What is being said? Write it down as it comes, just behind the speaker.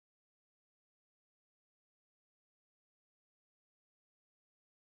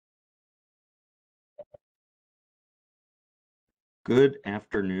Good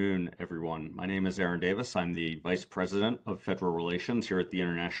afternoon, everyone. My name is Aaron Davis. I'm the Vice President of Federal Relations here at the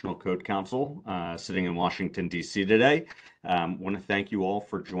International Code Council, sitting in Washington, D.C. today. Want to thank you all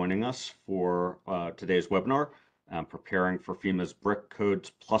for joining us for today's webinar, preparing for FEMA's BRIC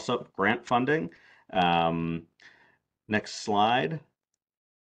Codes Plus Up grant funding. Next slide.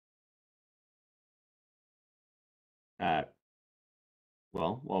 Well,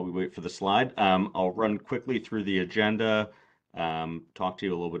 while we wait for the slide, I'll run quickly through the agenda, talk to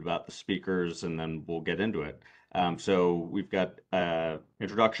you a little bit about the speakers, and then we'll get into it. So we've got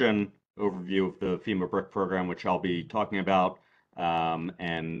introduction, overview of the FEMA BRIC program, which I'll be talking about,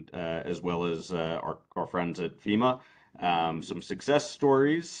 and as well as our friends at FEMA. Some success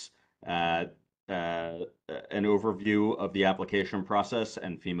stories, an overview of the application process,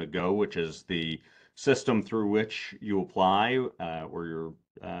 and FEMA Go, which is the system through which you apply, or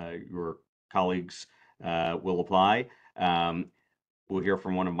your colleagues will apply. We'll hear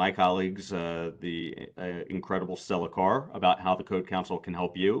from one of my colleagues, the incredible Stella Carr, about how the Code Council can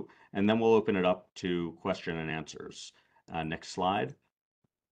help you, and then we'll open it up to question and answers. Next slide.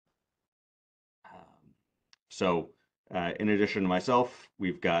 So, in addition to myself,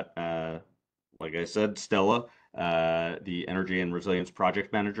 we've got, like I said, Stella, the Energy and Resilience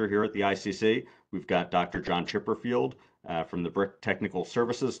Project Manager here at the ICC. We've got Dr. John Chipperfield from the BRIC Technical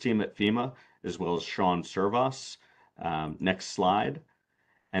Services team at FEMA, as well as Sean Servas. Next slide.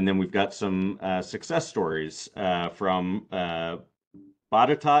 And then we've got some success stories from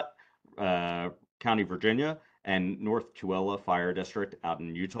Botetourt County, Virginia, and North Tuella Fire District out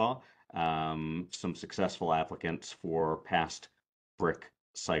in Utah. Some successful applicants for past BRIC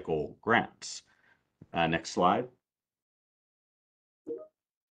cycle grants. Next slide.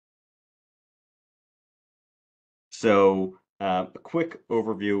 So a quick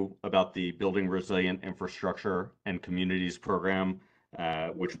overview about the Building Resilient Infrastructure and Communities program,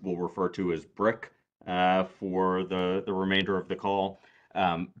 which we'll refer to as BRIC for the remainder of the call.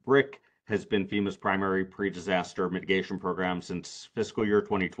 BRIC has been FEMA's primary pre-disaster mitigation program since fiscal year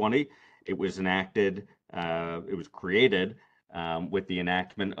 2020. It was created with the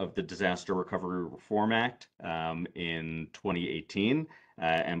enactment of the Disaster Recovery Reform Act in 2018.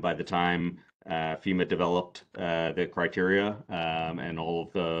 And by the time FEMA developed the criteria and all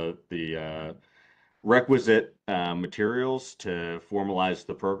of the requisite materials to formalize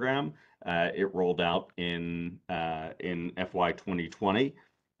the program, it rolled out in FY 2020.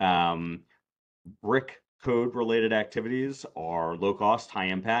 BRIC code related activities are low cost, high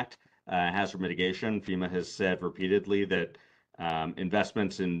impact hazard mitigation. FEMA has said repeatedly that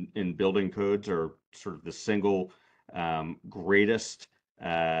investments in building codes are sort of the single greatest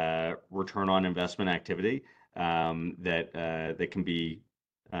return on investment activity that can be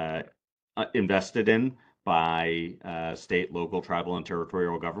invested in by state, local, tribal, and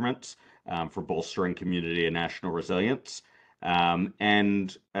territorial governments for bolstering community and national resilience. I'll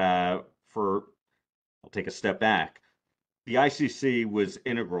take a step back. The ICC was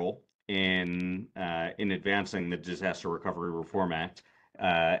integral in advancing the Disaster Recovery Reform Act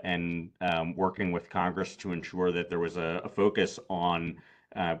and working with Congress to ensure that there was a focus on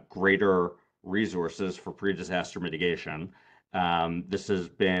greater resources for pre-disaster mitigation. This has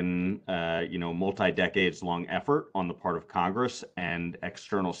been, multi-decades long effort on the part of Congress and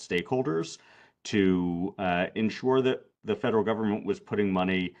external stakeholders to ensure that the federal government was putting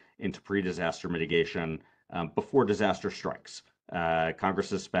money into pre-disaster mitigation before disaster strikes. Congress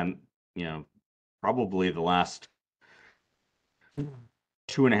has spent, probably the last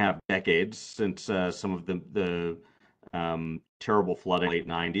 2.5 decades since some of the terrible flooding in the late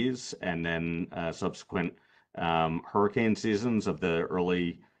 90s and then subsequent hurricane seasons of the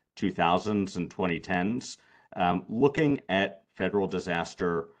early 2000s and 2010s, looking at federal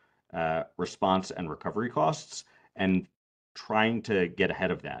disaster response and recovery costs and trying to get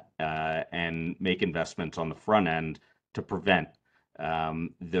ahead of that and make investments on the front end to prevent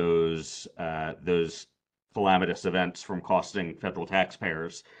those calamitous events from costing federal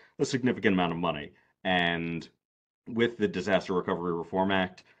taxpayers a significant amount of money. And with the Disaster Recovery Reform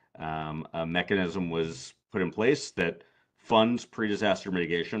Act, a mechanism was put in place that funds pre-disaster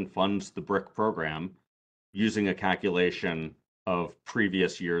mitigation, funds the BRIC program, using a calculation of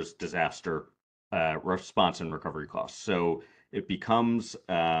previous year's disaster response and recovery costs. So it becomes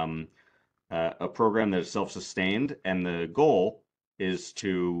a program that is self-sustained, and the goal is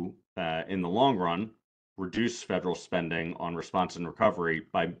to, in the long run, reduce federal spending on response and recovery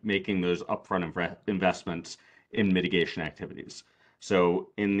by making those upfront investments in mitigation activities.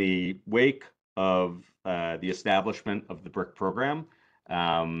 So in the wake of the establishment of the BRIC program,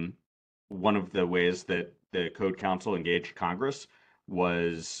 one of the ways that the Code Council engaged Congress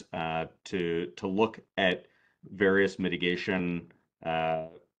was to look at various mitigation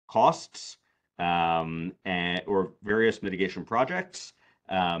costs or various mitigation projects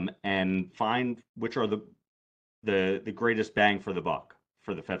and find which are the greatest bang for the buck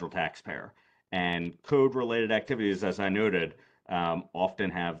for the federal taxpayer. And code-related activities, as I noted, often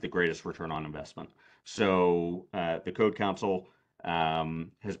have the greatest return on investment. So the Code Council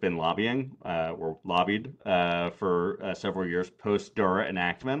has been lobbying or lobbied for several years post-Dura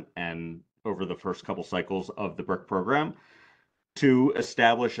enactment and over the first couple cycles of the BRIC program to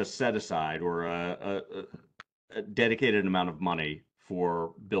establish a set-aside or a dedicated amount of money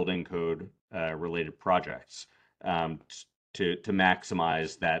for building code related projects to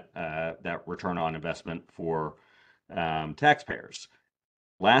maximize that return on investment for taxpayers.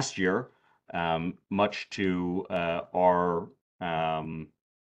 Last year, much to our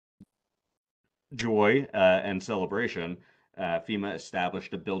joy and celebration, FEMA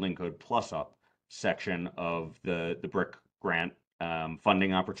established a Building Code Plus Up section of the BRIC grant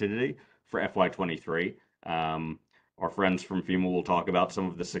funding opportunity for FY23. Our friends from FEMA will talk about some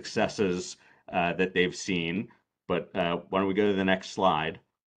of the successes that they've seen, but why don't we go to the next slide?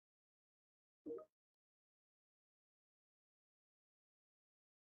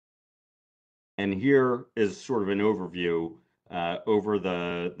 And here is sort of an overview over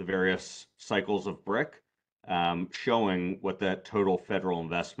the various cycles of BRIC, showing what that total federal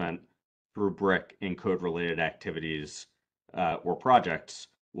investment through BRIC in code-related activities or projects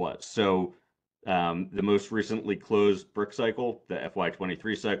was. So the most recently closed BRIC cycle, the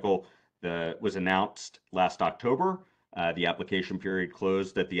FY23 cycle, was announced last October. The application period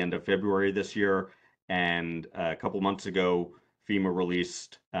closed at the end of February this year, and a couple months ago, FEMA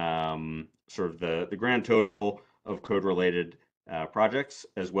released sort of the grand total of code-related projects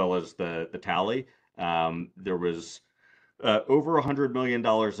as well as the tally. There was over $100 million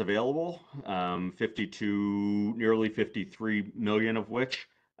available, nearly 53 million of which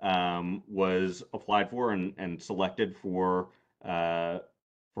was applied for and selected for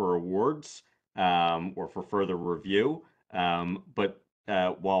awards or for further review. But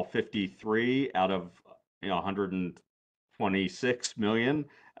while 53 out of 126 million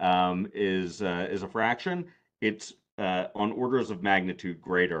is a fraction, it's on orders of magnitude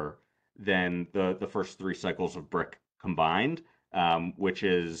greater than the first three cycles of BRIC combined, which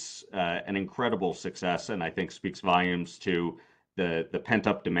is an incredible success, and I think speaks volumes to the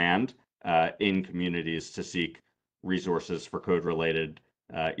pent-up demand in communities to seek resources for code-related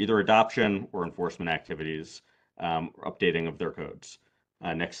either adoption or enforcement activities, updating of their codes.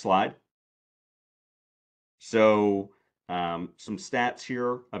 Next slide. So some stats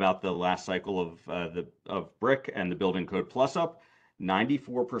here about the last cycle of BRIC and the Building Code Plus Up.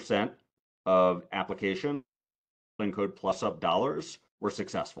 94% of applications Building Code Plus Up dollars were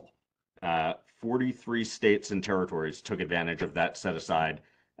successful. 43 states and territories took advantage of that set aside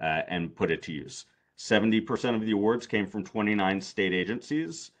and put it to use. 70% of the awards came from 29 state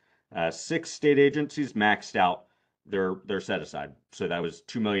agencies. 6 state agencies maxed out their set aside. So that was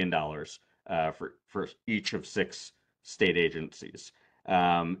 $2 million for each of 6 state agencies.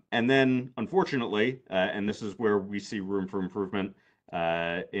 And then, unfortunately, and this is where we see room for improvement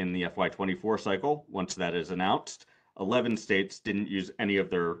in the FY24 cycle, once that is announced, 11 states didn't use any of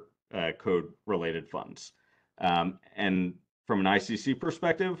their code-related funds. And from an ICC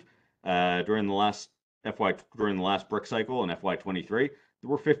perspective, during the last BRIC cycle in FY23, there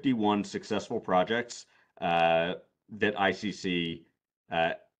were 51 successful projects that ICC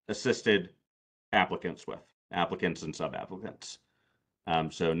assisted applicants and sub-applicants.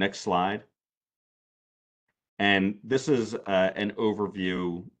 So next slide. And this is an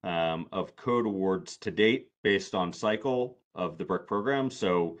overview of code awards to date based on cycle of the BRIC program.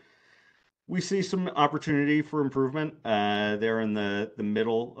 So we see some opportunity for improvement there in the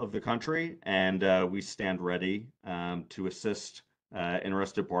middle of the country, and we stand ready to assist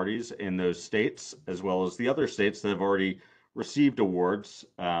interested parties in those states, as well as the other states that have already received awards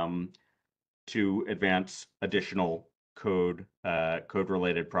to advance additional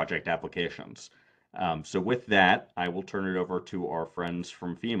code-related project applications. So with that, I will turn it over to our friends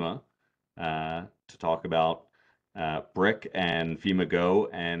from FEMA to talk about BRIC and FEMA Go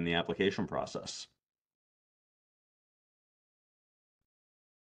and the application process.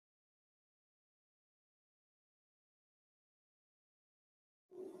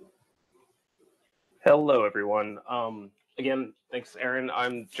 Hello, everyone. Again, thanks, Aaron.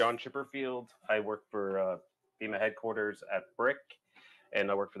 I'm John Chipperfield. I work for FEMA headquarters at BRIC,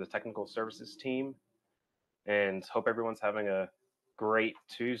 and I work for the technical services team. And hope everyone's having a great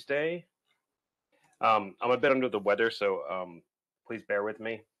Tuesday. I'm a bit under the weather, so please bear with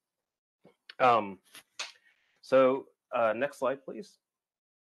me. Um, Next slide, please.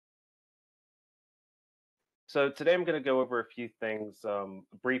 So today I'm going to go over a few things, a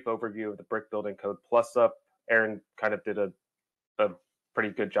brief overview of the Brick Building Code Plus Up. Aaron kind of did a pretty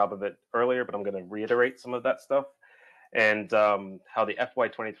good job of it earlier, but I'm going to reiterate some of that stuff, and how the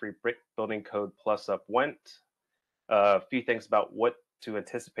FY23 Brick Building Code Plus Up went, a few things about what to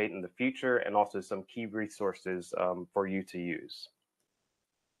anticipate in the future, and also some key resources for you to use.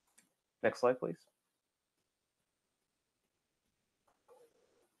 Next slide, please.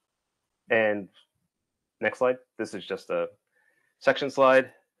 And next slide. This is just a section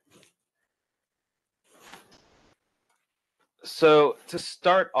slide. So to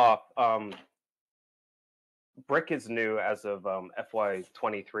start off, BRIC is new as of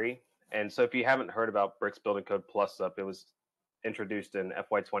FY23. And so if you haven't heard about BRIC's Building Code Plus Up, it was introduced in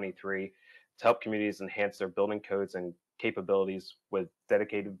FY23 to help communities enhance their building codes and capabilities with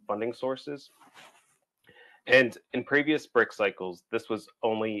dedicated funding sources. And in previous BRIC cycles, this was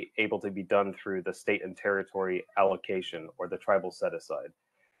only able to be done through the state and territory allocation or the tribal set aside.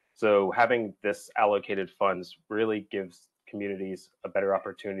 So having this allocated funds really gives communities a better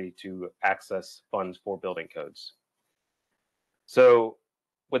opportunity to access funds for building codes. So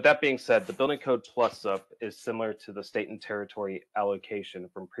with that being said, the Building Code Plus Up is similar to the state and territory allocation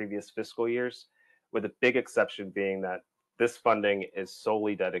from previous fiscal years, with a big exception being that this funding is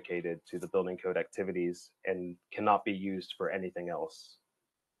solely dedicated to the building code activities and cannot be used for anything else.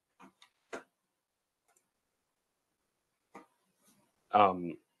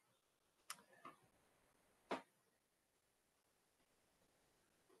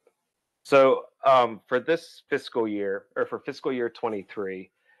 For this fiscal year, or for fiscal year 23,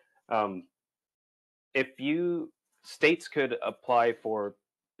 states could apply for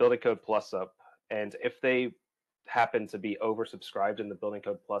Building Code Plus Up, and if they happen to be oversubscribed in the Building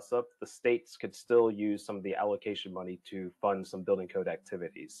Code Plus Up, the states could still use some of the allocation money to fund some building code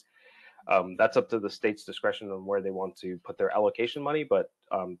activities. That's up to the state's discretion on where they want to put their allocation money, but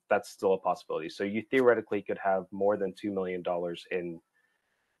that's still a possibility. So you theoretically could have more than $2 million in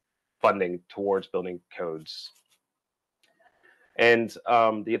funding towards building codes. And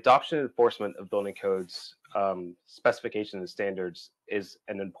the adoption and enforcement of building codes, specifications and standards is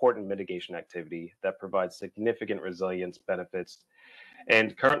an important mitigation activity that provides significant resilience benefits.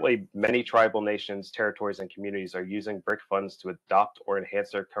 And currently, many tribal nations, territories, and communities are using BRIC funds to adopt or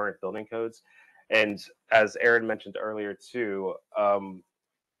enhance their current building codes. And as Aaron mentioned earlier too,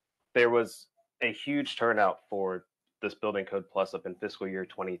 there was a huge turnout for this Building Code Plus Up in fiscal year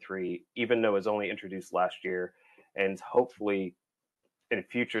 23, even though it was only introduced last year. And hopefully in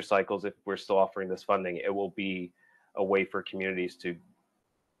future cycles, if we're still offering this funding, it will be a way for communities to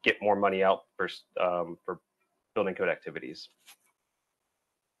get more money out for building code activities.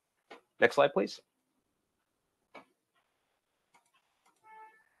 Next slide, please.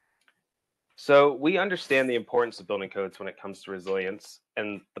 So we understand the importance of building codes when it comes to resilience,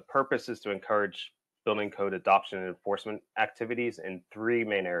 and the purpose is to encourage building code adoption and enforcement activities in three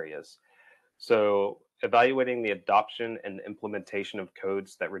main areas. So evaluating the adoption and implementation of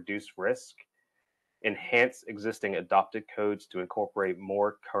codes that reduce risk, enhance existing adopted codes to incorporate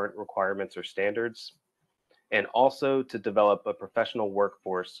more current requirements or standards, and also to develop a professional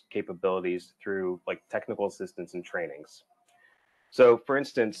workforce capabilities through like technical assistance and trainings. So for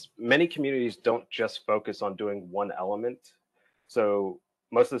instance, many communities don't just focus on doing one element. So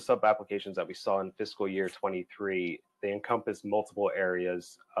most of the sub applications that we saw in fiscal year 23, they encompass multiple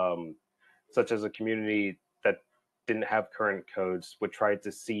areas, such as a community that didn't have current codes would try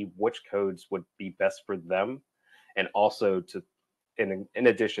to see which codes would be best for them, and also to, in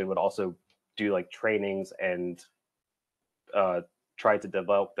addition, would also do like trainings and try to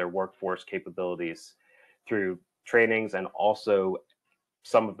develop their workforce capabilities through trainings, and also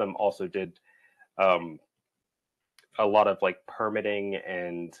some of them also did a lot of like permitting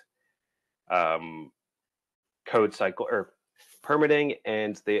and code cycle or permitting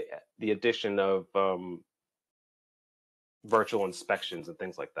and the addition of virtual inspections and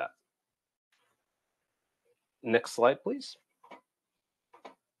things like that. Next slide, please.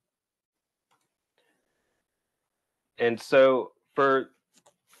 And so for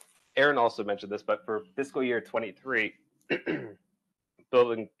Aaron also mentioned this, but for fiscal year 23,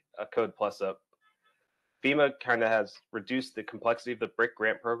 Building a Code Plus Up, FEMA kind of has reduced the complexity of the BRIC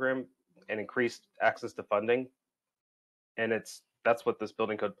grant program and increased access to funding. And that's what this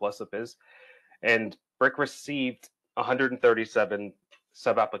Building Code Plus Up is. And BRIC received 137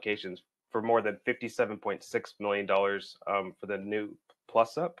 sub-applications for more than $57.6 million for the new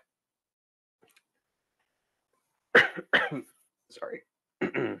Plus Up. Sorry.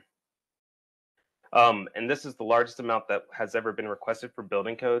 And this is the largest amount that has ever been requested for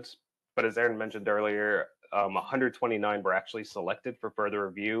building codes. But as Aaron mentioned earlier, 129 were actually selected for further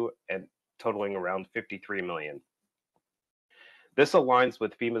review and totaling around 53 million. This aligns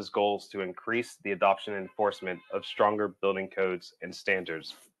with FEMA's goals to increase the adoption and enforcement of stronger building codes and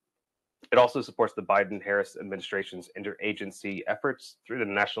standards. It also supports the Biden-Harris administration's interagency efforts through the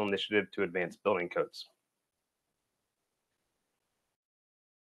National Initiative to Advance Building Codes.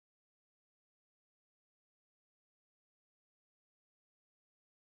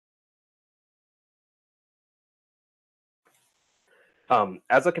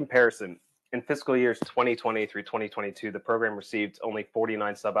 As a comparison, in fiscal years 2020 through 2022, the program received only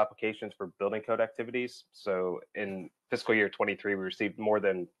 49 sub-applications for building code activities. So in fiscal year 23, we received more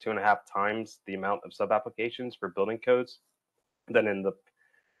than 2.5 times the amount of sub-applications for building codes than in the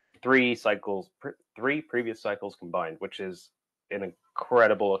three previous cycles combined, which is an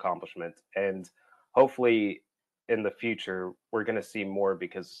incredible accomplishment. And hopefully in the future, we're going to see more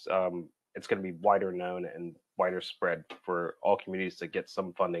because it's going to be wider known and wider spread for all communities to get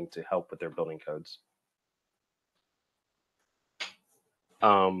some funding to help with their building codes.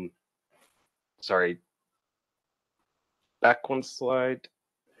 Sorry, back one slide.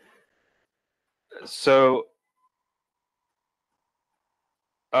 So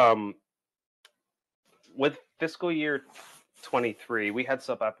with fiscal year 23, we had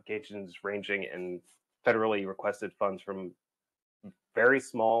sub-applications ranging in federally requested funds from very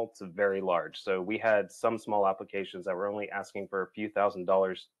small to very large. So we had some small applications that were only asking for a few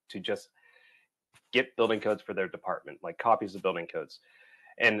 $1,000s to just get building codes for their department, like copies of building codes.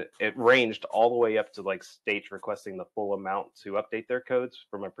 And it ranged all the way up to like states requesting the full amount to update their codes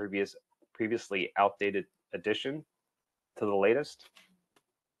from a previously outdated edition to the latest.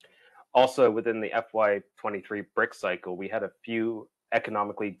 Also, within the FY23 BRIC cycle, we had a few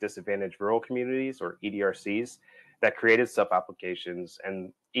economically disadvantaged rural communities, or EDRCs, that created sub-applications.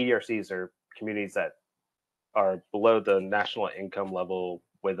 And EDRCs are communities that are below the national income level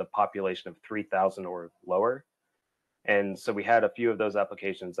with a population of 3,000 or lower. And so we had a few of those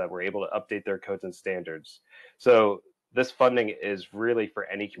applications that were able to update their codes and standards. So this funding is really for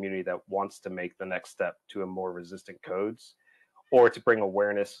any community that wants to make the next step to a more resistant codes, or to bring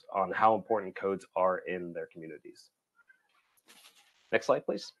awareness on how important codes are in their communities. Next slide,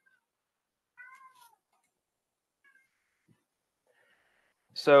 please.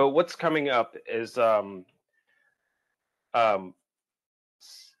 So what's coming up is so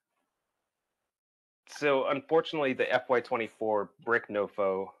unfortunately, the FY24 BRIC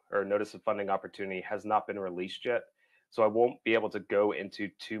NOFO, or Notice of Funding Opportunity, has not been released yet. So I won't be able to go into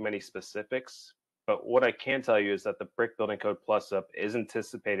too many specifics. But what I can tell you is that the BRIC Building Code Plus Up is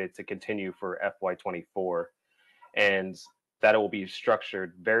anticipated to continue for FY24, and that it will be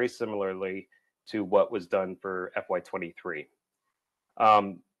structured very similarly to what was done for FY23.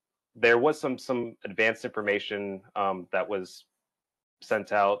 There was some advanced information that was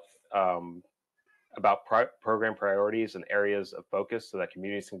sent out about program priorities and areas of focus so that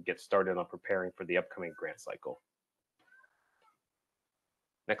communities can get started on preparing for the upcoming grant cycle.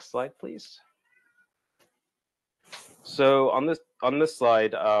 Next slide, please. So on this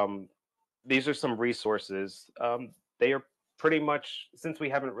slide, these are some resources. They are pretty much, since we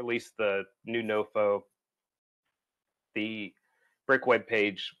haven't released the new NOFO, the BRIC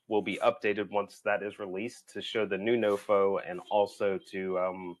webpage will be updated once that is released to show the new NOFO and also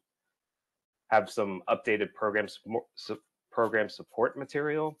to have some updated program support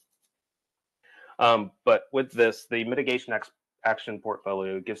material. But with this, the mitigation action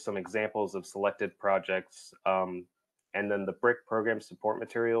portfolio gives some examples of selected projects, and then the BRIC program support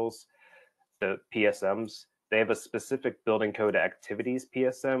materials, the PSMs, they have a specific building code activities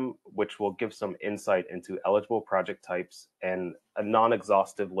PSM, which will give some insight into eligible project types and a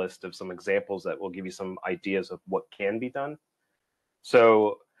non-exhaustive list of some examples that will give you some ideas of what can be done.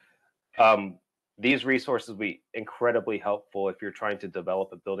 So these resources will be incredibly helpful if you're trying to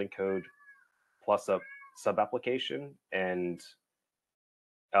develop a building code plus a sub-application. And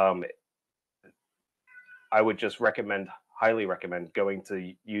I would just highly recommend going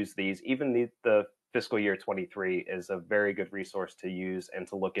to use these. Even the fiscal year 23 is a very good resource to use and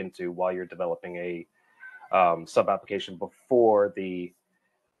to look into while you're developing a sub-application before the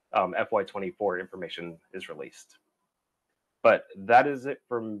FY24 information is released. But that is it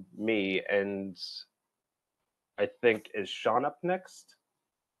from me, and I think, is Sean up next?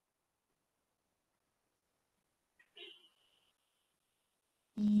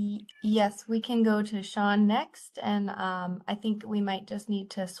 Yes, we can go to Sean next, and I think we might just need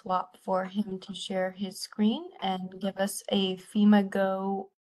to swap for him to share his screen and give us a FEMA Go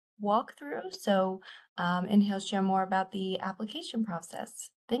walkthrough. So, and he'll share more about the application process.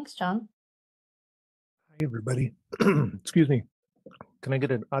 Thanks, John. Hi, everybody. Excuse me. Can I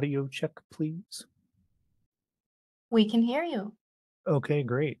get an audio check, please? We can hear you. Okay,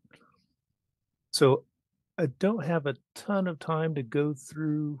 great. So I don't have a ton of time to go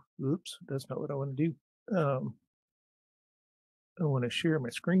through. Oops, that's not what I want to do. I want to share my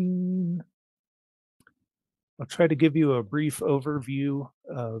screen. I'll try to give you a brief overview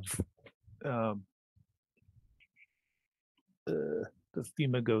of um, the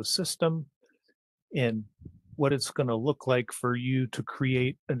FEMA Go system and what it's going to look like for you to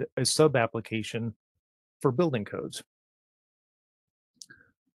create a sub application for building codes.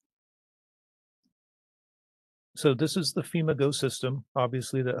 So this is the FEMA Go system,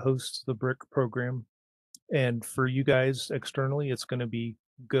 obviously, that hosts the BRIC program. And for you guys externally, it's going to be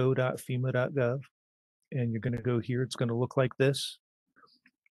go.fema.gov. And you're going to go here. It's going to look like this.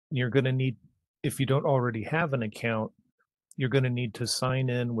 You're going to need, if you don't already have an account, you're going to need to sign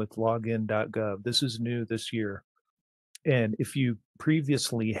in with login.gov. This is new this year. And if you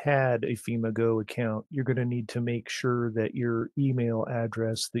previously had a FEMA Go account, you're going to need to make sure that your email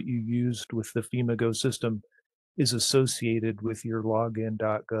address that you used with the FEMA Go system is associated with your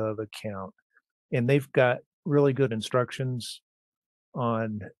login.gov account. And they've got really good instructions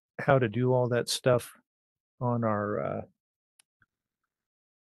on how to do all that stuff on our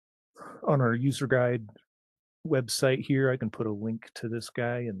user guide website here. I can put a link to this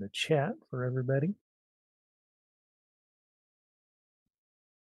guy in the chat for everybody.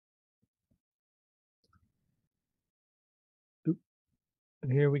 Oop,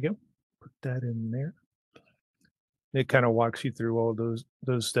 and here we go. Put that in there. It kind of walks you through all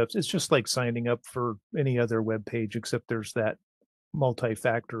those steps. It's just like signing up for any other web page, except there's that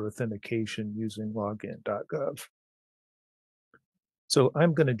multi-factor authentication using login.gov. So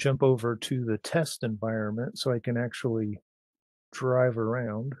I'm going to jump over to the test environment so I can actually drive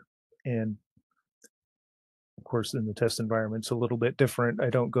around. And of course, in the test environment, it's a little bit different. I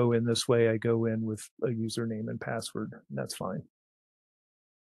don't go in this way. I go in with a username and password, and that's fine.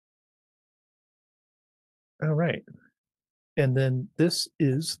 All right. And then this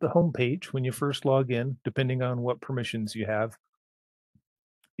is the home page when you first log in, depending on what permissions you have.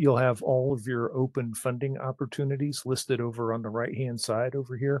 You'll have all of your open funding opportunities listed over on the right-hand side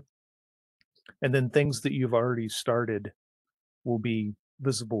over here. And then things that you've already started will be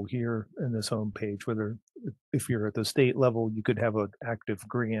visible here in this home page. Whether if you're at the state level, you could have an active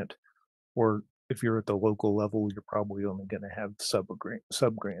grant, or if you're at the local level, you're probably only going to have sub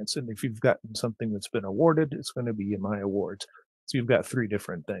grants. And if you've gotten something that's been awarded, it's going to be in my awards. So you've got three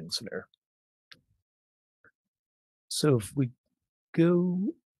different things there. So if we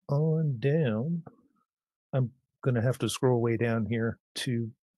go on down, I'm going to have to scroll way down here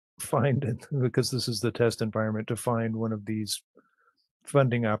to find it, because this is the test environment, to find one of these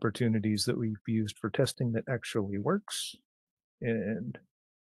funding opportunities that we've used for testing that actually works. And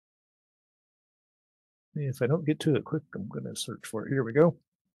if I don't get to it quick, I'm going to search for it. Here we go.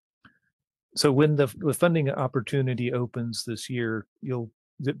 So when the funding opportunity opens this year, you'll,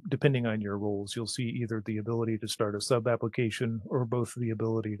 depending on your roles, you'll see either the ability to start a sub application or both the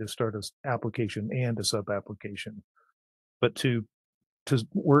ability to start an application and a sub application. But to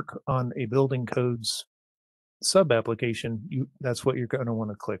work on a building codes sub application, that's what you're going to want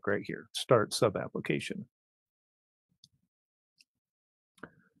to click right here, start sub application.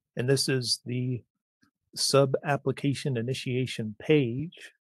 And this is the sub application initiation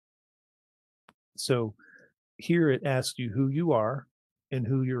page. So here it asks you who you are and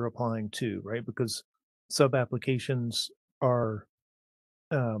who you're applying to, right? Because sub applications are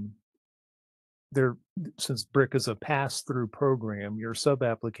they're, since BRIC is a pass-through program, your sub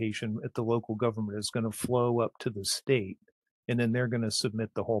application at the local government is going to flow up to the state, and then they're going to submit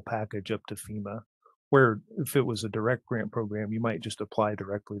the whole package up to FEMA. Where if it was a direct grant program, you might just apply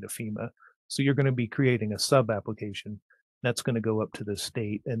directly to FEMA. So you're going to be creating a sub application that's going to go up to the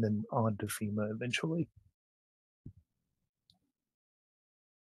state and then on to FEMA eventually.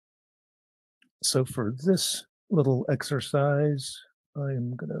 So for this little exercise,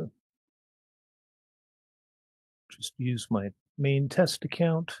 I'm going to just use my main test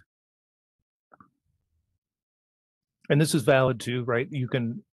account. And this is valid too, right? You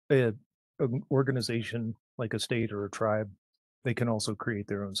can, an organization like a state or a tribe, they can also create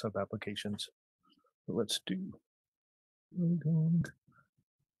their own sub applications. So let's do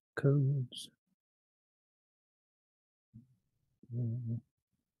codes.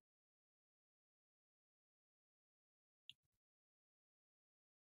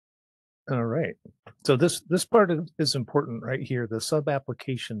 All right. So this part is important right here, the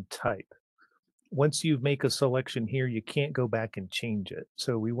sub-application type. Once you make a selection here, you can't go back and change it.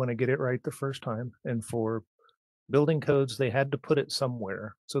 So we want to get it right the first time. And for building codes, they had to put it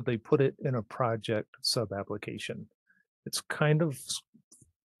somewhere. So they put it in a project sub-application. It's kind of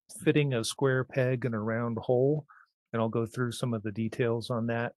fitting a square peg in a round hole. And I'll go through some of the details on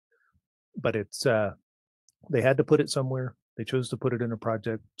that. But it's they had to put it somewhere. They chose to put it in a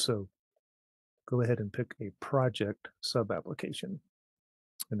project. So go ahead and pick a project sub-application.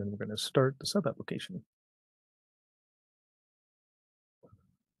 And then we're going to start the sub-application.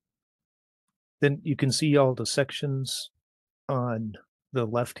 Then you can see all the sections on the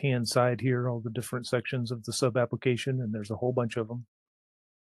left-hand side here, all the different sections of the sub-application, and there's a whole bunch of them.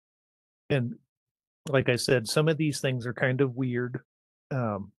 And like I said, some of these things are kind of weird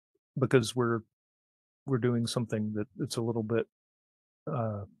because we're doing something it's a little bit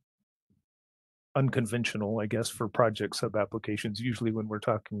unconventional, I guess, for project sub-applications. Usually when we're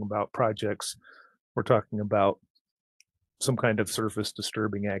talking about projects, we're talking about some kind of surface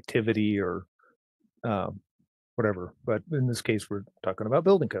disturbing activity or whatever. But in this case, we're talking about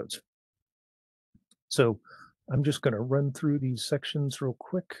building codes. So I'm just going to run through these sections real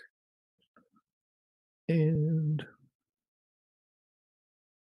quick. And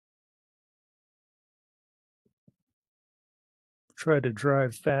try to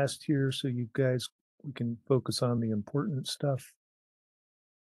drive fast here so you guys, we can focus on the important stuff.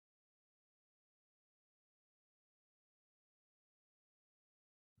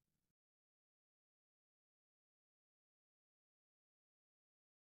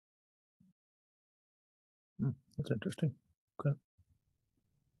 That's interesting. Okay.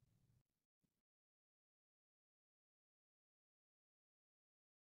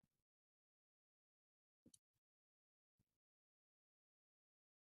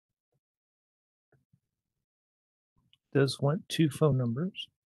 Does want 2 phone numbers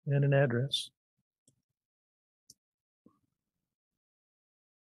and an address.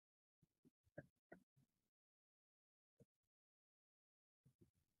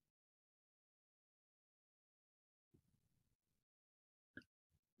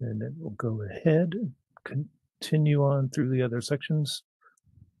 And then we'll go ahead and continue on through the other sections.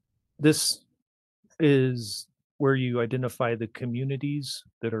 This is where you identify the communities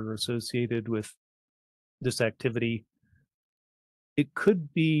that are associated with this activity. It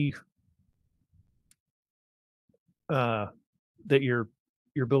could be that your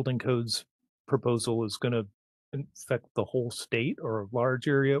building codes proposal is going to affect the whole state or a large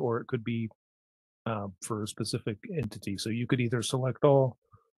area, or it could be for a specific entity. So you could either select all,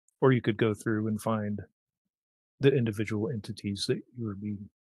 or you could go through and find the individual entities that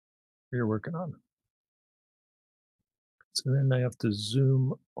you're working on. So then I have to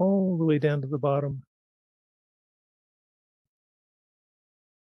zoom all the way down to the bottom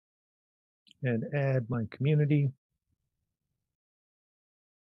and add my community.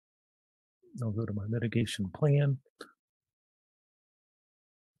 I'll go to my mitigation plan.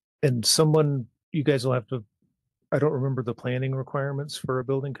 And you guys will have to, I don't remember the planning requirements for a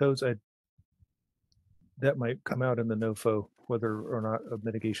building codes. That might come out in the NOFO, whether or not a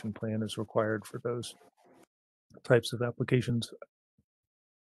mitigation plan is required for those types of applications.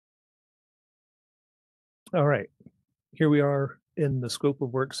 All right, here we are in the scope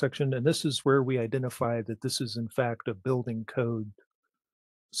of work section, and this is where we identify that this is in fact a building code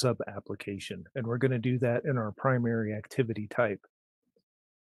sub-application, and we're going to do that in our primary activity type.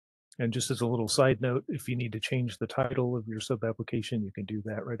 And just as a little side note, if you need to change the title of your sub-application, you can do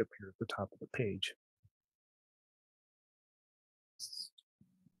that right up here at the top of the page.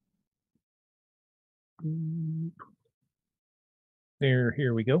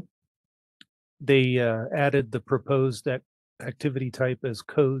 Here we go. They added the proposed activity type as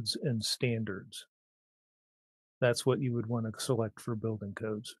codes and standards. That's what you would want to select for building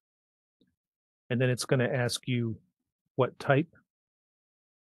codes. And then it's going to ask you what type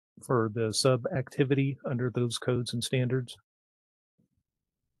for the sub activity under those codes and standards.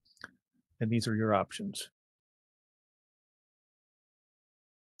 And these are your options.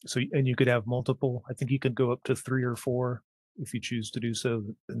 So, and you could have multiple, I think you could go up to 3 or 4 if you choose to do so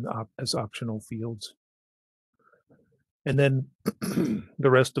as optional fields. And then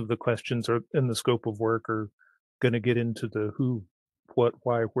the rest of the questions are in the scope of work are going to get into the who, what,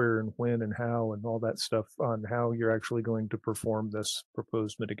 why, where, and when, and how, and all that stuff on how you're actually going to perform this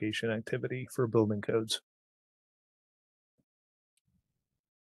proposed mitigation activity for building codes.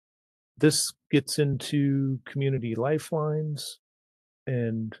 This gets into community lifelines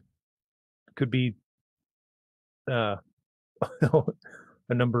and could be, I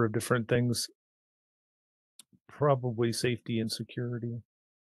a number of different things. Probably safety and security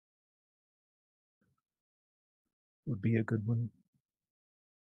would be a good one.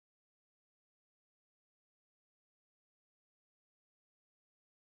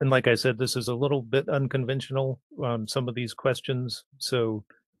 And like I said, this is a little bit unconventional on some of these questions, so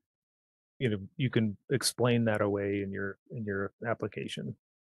you can explain that away in your application.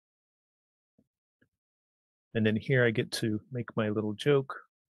 And then here I get to make my little joke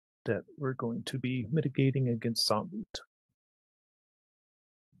that we're going to be mitigating against zombies.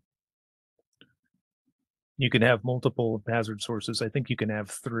 You can have multiple hazard sources. I think you can have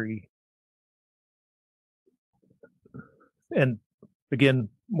 3. And again,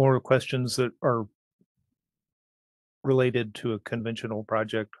 more questions that are related to a conventional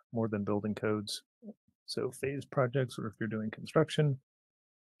project more than building codes. So phase projects, or if you're doing construction,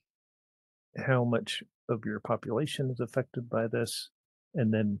 how much of your population is affected by this?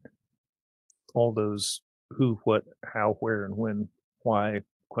 And then all those who, what, how, where, and when, why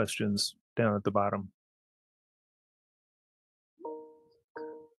questions down at the bottom.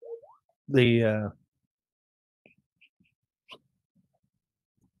 The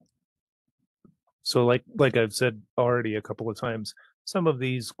so like I've said already a couple of times, some of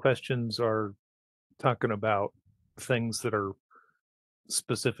these questions are talking about things that are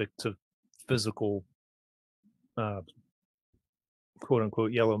specific to physical quote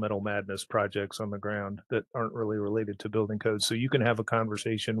unquote yellow metal madness projects on the ground that aren't really related to building codes. So you can have a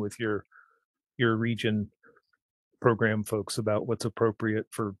conversation with your region program folks about what's appropriate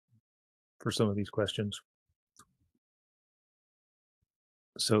for some of these questions.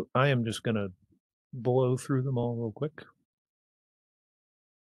 So I am just going to blow through them all real quick.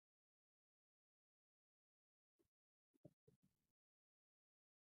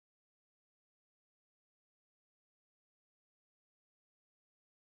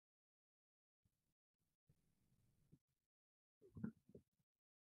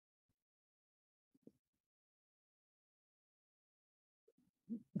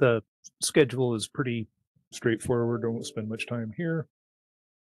 The schedule is pretty straightforward. Don't spend much time here.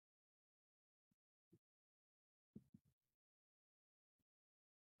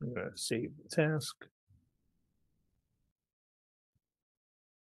 I'm going to save the task.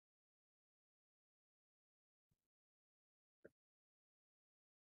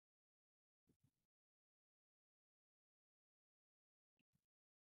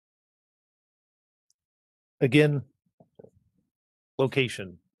 Again,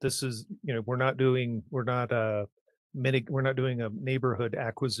 location. This is, we're not doing a neighborhood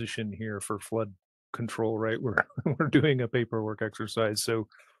acquisition here for flood control, right? We're we're doing a paperwork exercise. So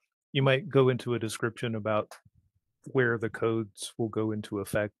you might go into a description about where the codes will go into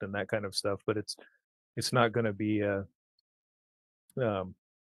effect and that kind of stuff, but it's not going to be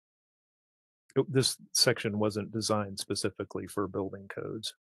this section wasn't designed specifically for building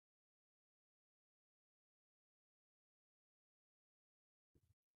codes.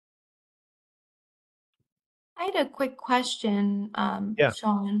 I had a quick question, Yeah.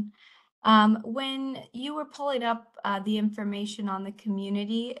 Sean. When you were pulling up the information on the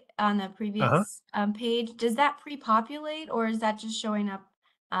community on the previous page, does that pre-populate, or is that just showing up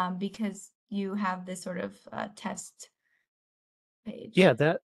because you have this sort of test page? Yeah,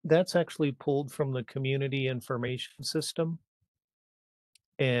 that's actually pulled from the community information system.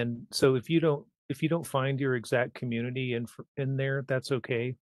 And so if you don't find your exact community in there, that's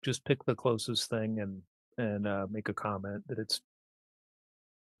okay. Just pick the closest thing and make a comment that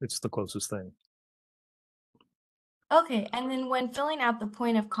it's the closest thing. Okay, and then when filling out the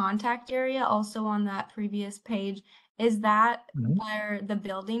point of contact area, also on that previous page, is that where the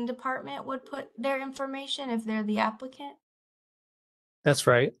building department would put their information if they're the applicant? That's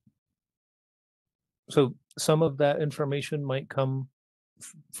right. So some of that information might come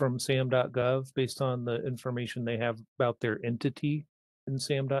from sam.gov based on the information they have about their entity in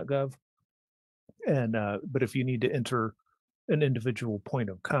sam.gov. And but if you need to enter an individual point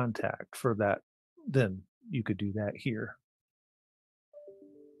of contact for that, then you could do that here.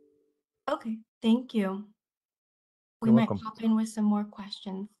 Okay, thank you. We You're might welcome. pop in with some more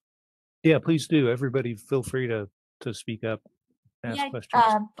questions. Yeah, please do. Everybody feel free to speak up, ask questions.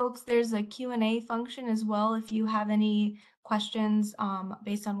 Folks, there's a Q&A function as well. If you have any questions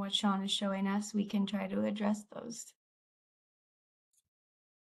based on what Sean is showing us, we can try to address those.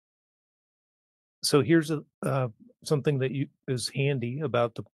 So here's something that is handy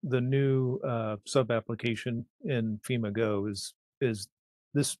about the new sub application in FEMA Go is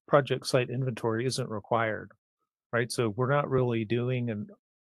this project site inventory isn't required, right? So we're not really doing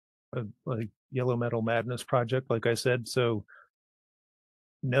a yellow metal madness project, like I said. So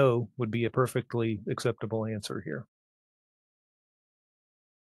no would be a perfectly acceptable answer here.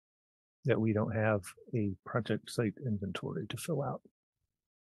 That we don't have a project site inventory to fill out.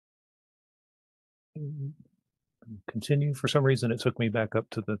 Continue. For some reason, it took me back up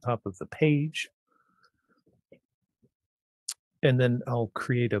to the top of the page. And then I'll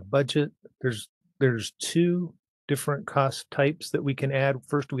create a budget. There's two different cost types that we can add.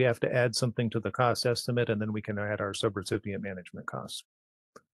 First, we have to add something to the cost estimate, and then we can add our subrecipient management costs.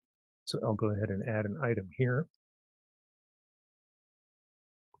 So I'll go ahead and add an item here.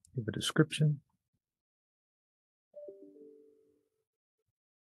 Give a description.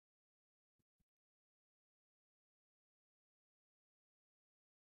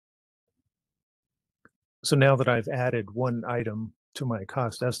 So now that I've added one item to my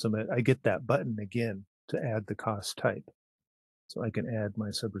cost estimate, I get that button again to add the cost type. So I can add my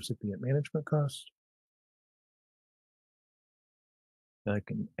subrecipient management cost. I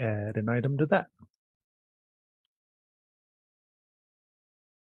can add an item to that.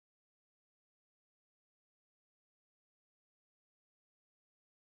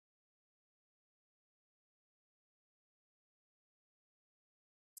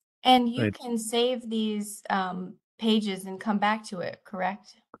 And you Right. can save these pages and come back to it,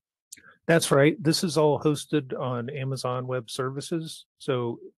 correct? That's right. This is all hosted on Amazon Web Services.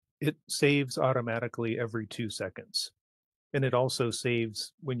 So it saves automatically every 2 seconds. And it also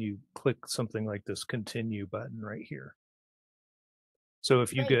saves when you click something like this continue button right here. So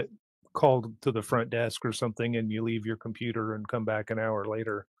if you Great. get called to the front desk or something and you leave your computer and come back an hour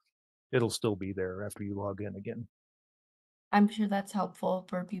later, it'll still be there after you log in again. I'm sure that's helpful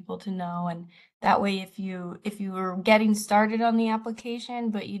for people to know, and that way if you were getting started on the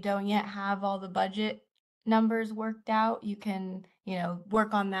application but you don't yet have all the budget numbers worked out, you can,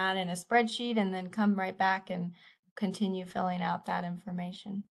 work on that in a spreadsheet and then come right back and continue filling out that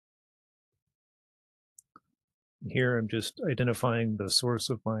information. Here I'm just identifying the source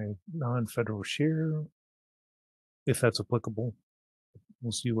of my non-federal share, if that's applicable.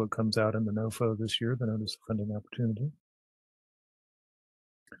 We'll see what comes out in the NOFO this year, the Notice of Funding Opportunity.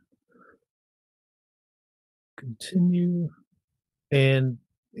 Continue. And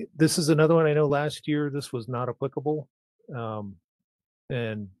this is another one. I know last year this was not applicable.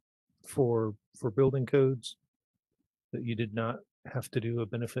 And for building codes, that you did not have to do a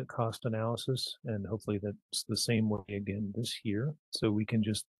benefit cost analysis, and hopefully that's the same way again this year. So we can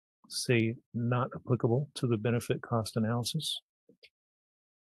just say not applicable to the benefit cost analysis.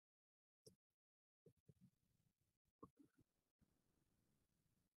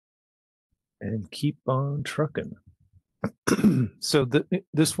 And keep on trucking. So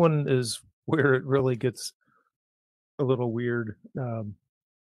this one is where it really gets a little weird.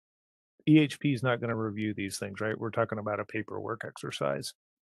 EHP is not going to review these things, right? We're talking about a paperwork exercise.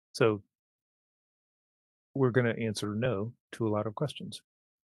 So we're going to answer no to a lot of questions.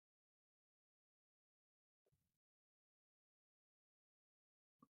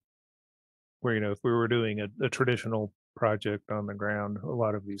 Where, if we were doing a traditional project on the ground, a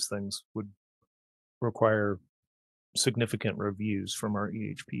lot of these things would require significant reviews from our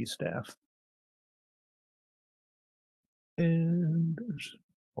EHP staff. And there's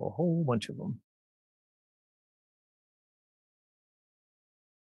a whole bunch of them.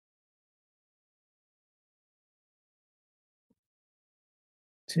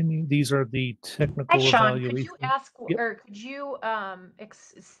 Continue. These are the technical Hi, Sean. Could evaluation. you ask, Yep. or could you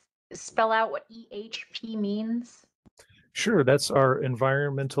spell out what EHP means? Sure, that's our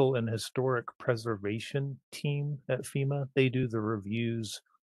environmental and historic preservation team at FEMA. They do the reviews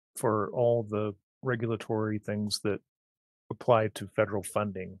for all the regulatory things that apply to federal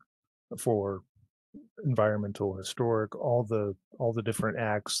funding for environmental, historic, all the different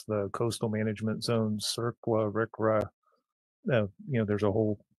acts, the coastal management zones, CERCLA, RCRA. There's a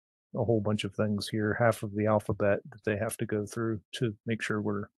whole bunch of things here, half of the alphabet that they have to go through to make sure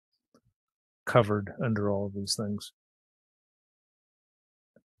we're covered under all of these things.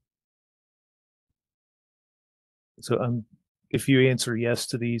 So if you answer yes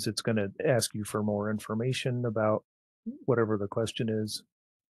to these, it's going to ask you for more information about whatever the question is.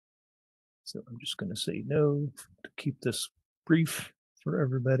 So I'm just going to say no to keep this brief for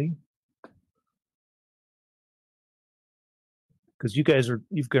everybody. Because you're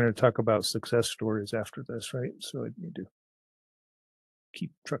going to talk about success stories after this, right? So I need to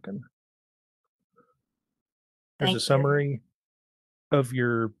keep trucking. There's a summary of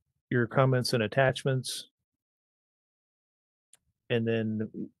your comments and attachments. And then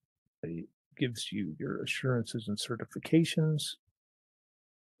it gives you your assurances and certifications.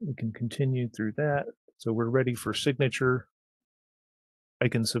 We can continue through that. So we're ready for signature. I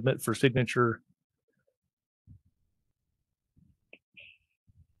can submit for signature,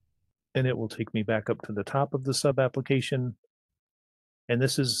 and it will take me back up to the top of the sub application. And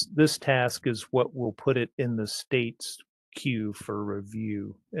this task is what will put it in the state's queue for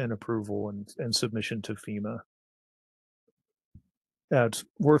review and approval and submission to FEMA. It's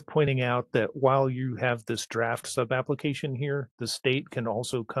worth pointing out that while you have this draft sub application here, the state can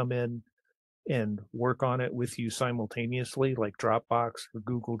also come in and work on it with you simultaneously, like Dropbox or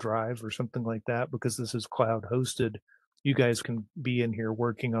Google Drive or something like that. Because this is cloud hosted, you guys can be in here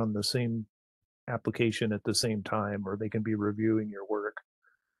working on the same application at the same time, or they can be reviewing your work.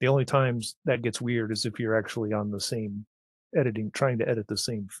 The only times that gets weird is if you're actually on the same trying to edit the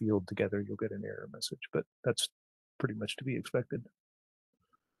same field together, you'll get an error message, but that's pretty much to be expected.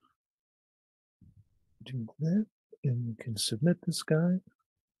 Do that, and you can submit this guy.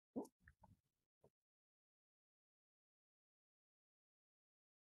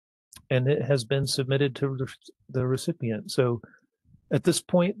 And it has been submitted to the recipient. So at this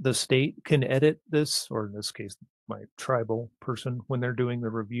point, the state can edit this, or in this case, my tribal person, when they're doing the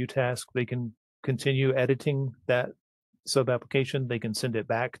review task, they can continue editing that sub application. They can send it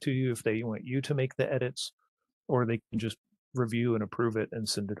back to you if they want you to make the edits, or they can just review and approve it and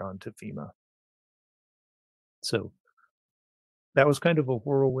send it on to FEMA. So that was kind of a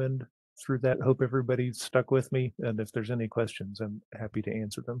whirlwind through that. Hope everybody stuck with me. And if there's any questions, I'm happy to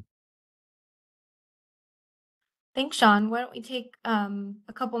answer them. Thanks, Sean. Why don't we take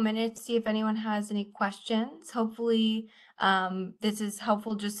a couple minutes, see if anyone has any questions. Hopefully, this is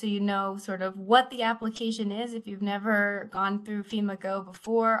helpful just so you know sort of what the application is. If you've never gone through FEMA Go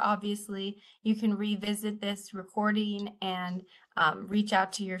before, obviously, you can revisit this recording and reach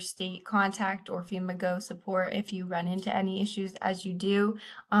out to your state contact or FEMA Go support if you run into any issues as you do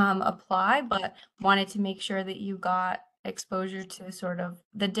apply, but wanted to make sure that you got exposure to sort of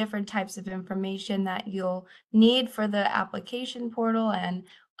the different types of information that you'll need for the application portal and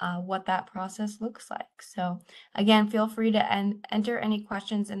what that process looks like. So again, feel free to enter any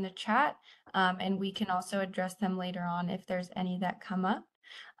questions in the chat, and we can also address them later on if there's any that come up.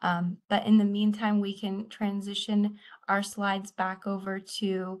 But in the meantime, we can transition our slides back over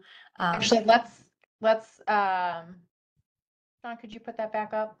to Actually, let's Sean, could you put that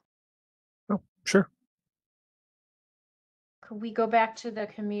back up? Oh, sure. Could we go back to the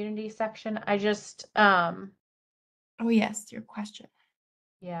community section? I just oh yes, your question.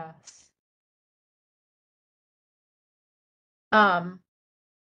 yes.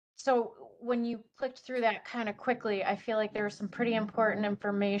 So when you clicked through that kind of quickly, I feel like there was some pretty important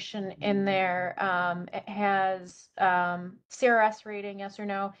information in there. It has CRS rating, yes or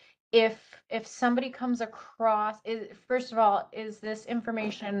no. If somebody comes across, first of all, is this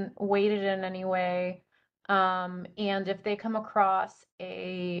information weighted in any way? And if they come across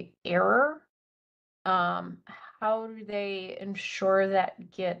a error, how do they ensure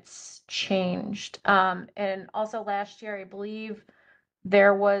that gets changed? And also last year, I believe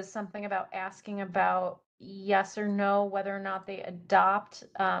there was something about asking about yes or no, whether or not they adopt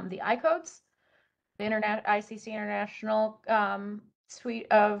the I-codes, the ICC International suite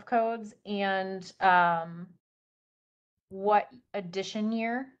of codes, and what edition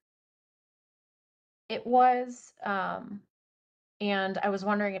year it was. And I was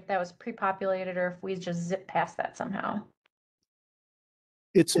wondering if that was pre-populated or if we just zip past that somehow.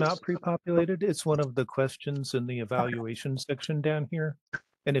 It's not pre-populated. It's one of the questions in the evaluation section down here.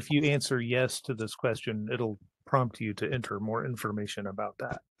 And if you answer yes to this question, it'll prompt you to enter more information about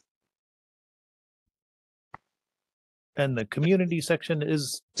that. And the community section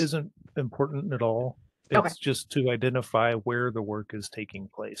isn't important at all. It's Okay. just to identify where the work is taking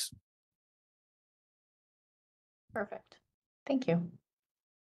place. Perfect. Thank you.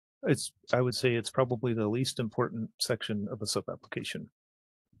 I would say it's probably the least important section of a sub-application.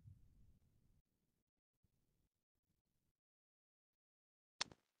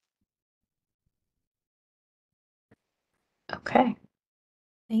 Okay.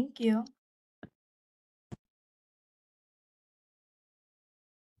 Thank you.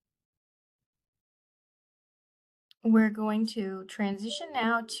 We're going to transition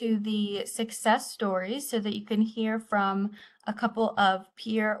now to the success stories so that you can hear from a couple of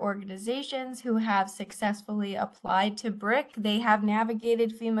peer organizations who have successfully applied to BRIC. They have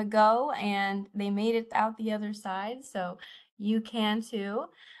navigated FEMA Go and they made it out the other side, so you can too.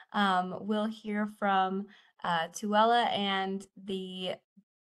 We'll hear from Tuella and the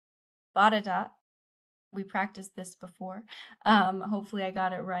Badada. We practiced this before. Hopefully I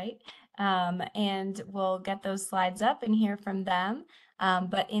got it right. And we'll get those slides up and hear from them.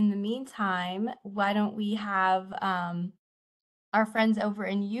 But in the meantime, why don't we have our friends over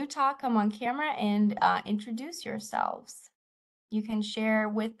in Utah come on camera and introduce yourselves. You can share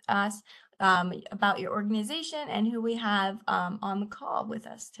with us about your organization and who we have on the call with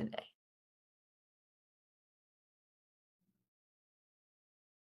us today.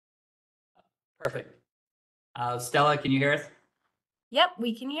 Perfect. Stella, can you hear us? Yep,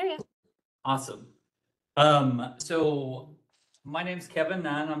 we can hear you. Awesome. So my name's Kevin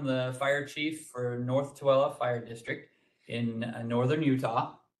Nunn. I'm the fire chief for North Tooele Fire District in northern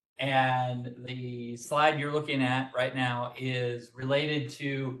Utah. And the slide you're looking at right now is related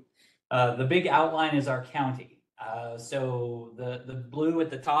to the big outline is our county. So the blue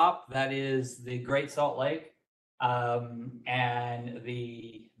at the top, that is the Great Salt Lake. And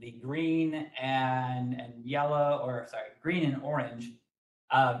the green and yellow, or sorry, green and orange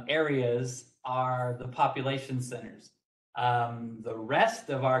areas are the population centers. The rest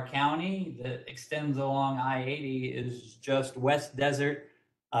of our county that extends along I-80 is just West Desert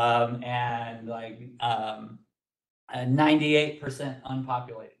and like 98%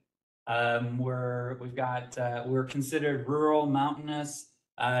 unpopulated. We're considered rural, mountainous,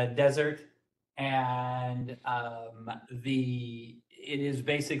 desert, and it is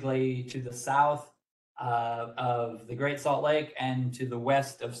basically to the south of the Great Salt Lake and to the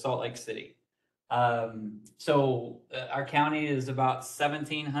west of Salt Lake City. So our county is about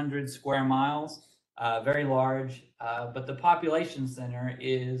 1,700 square miles, very large, but the population center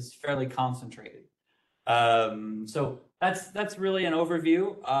is fairly concentrated. So that's really an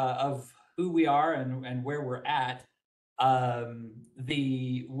overview of who we are and where we're at.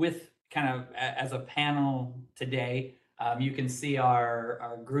 With kind of as a panel today, you can see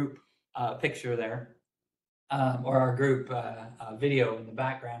our group picture there, or our group video in the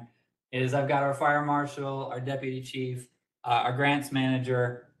background. I've got our fire marshal, our deputy chief, our grants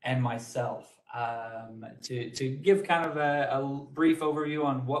manager, and myself to give kind of a brief overview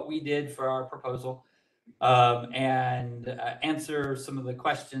on what we did for our proposal. And answer some of the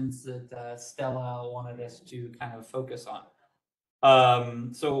questions that Stella wanted us to kind of focus on.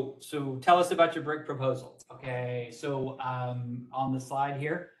 So tell us about your BRIC proposal. Okay, so on the slide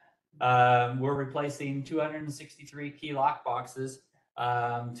here, we're replacing 263 key lock boxes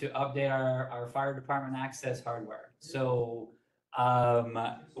to update our fire department access hardware. So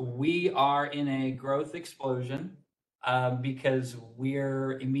we are in a growth explosion because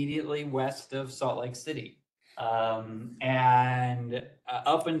we're immediately west of Salt Lake City. And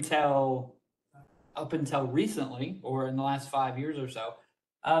up until recently, or in the last 5 years or so,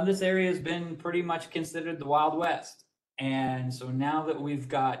 this area has been pretty much considered the Wild West. And so now that we've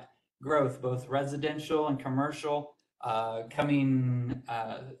got growth, both residential and commercial, coming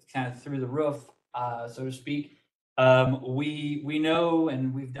kind of through the roof, so to speak, we know,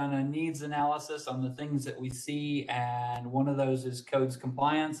 and we've done a needs analysis on the things that we see, and one of those is codes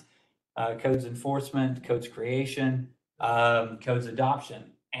compliance, codes enforcement, codes creation, codes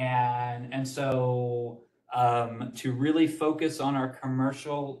adoption, and so to really focus on our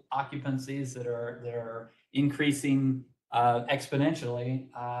commercial occupancies that are increasing exponentially,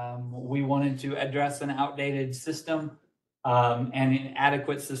 we wanted to address an outdated system and an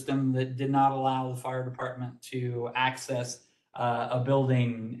inadequate system that did not allow the fire department to access a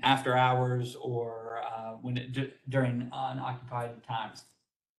building after hours or during unoccupied times.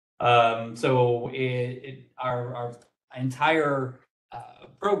 So our entire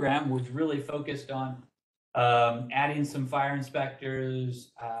program was really focused on adding some fire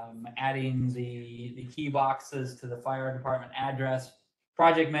inspectors, adding the key boxes to the fire department address,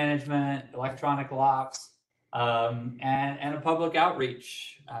 project management, electronic locks, and a public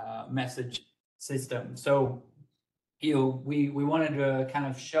outreach message system. So, we wanted to kind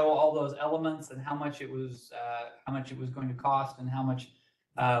of show all those elements and how much it was going to cost, and how much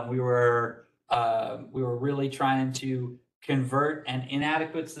we were really trying to convert an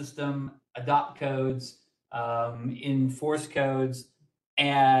inadequate system, adopt codes, enforce codes,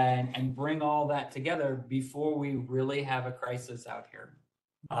 and bring all that together before we really have a crisis out here.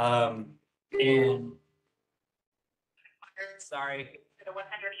 And sorry.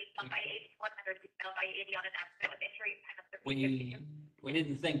 We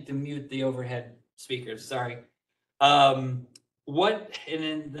didn't think to mute the overhead speakers. Sorry. And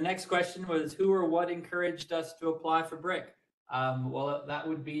then the next question was, who or what encouraged us to apply for BRIC? Well, that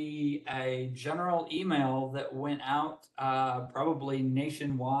would be a general email that went out probably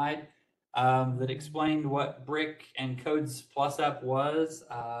nationwide that explained what BRIC and Codes Plus Up was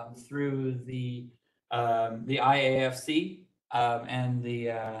through the IAFC and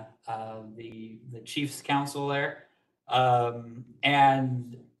the Chiefs Council there.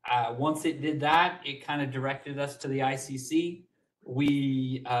 And once it did that, it kind of directed us to the ICC.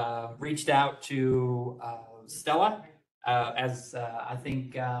 we reached out to Stella, as I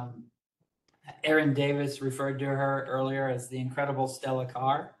think Aaron Davis referred to her earlier as the incredible Stella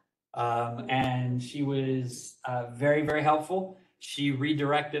Carr. And she was very, very helpful. She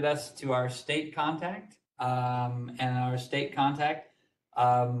redirected us to our state contact, and our state contact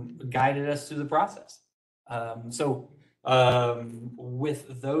guided us through the process.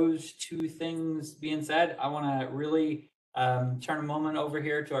 With those two things being said, I want to really turn a moment over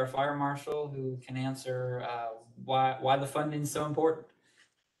here to our fire marshal, who can answer why the funding is so important.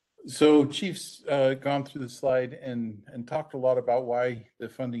 So Chief's gone through the slide and talked a lot about why the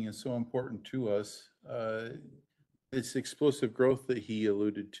funding is so important to us. This explosive growth that he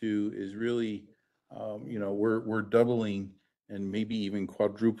alluded to is really, we're doubling and maybe even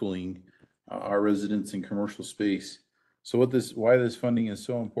quadrupling our residents in commercial space. So why this funding is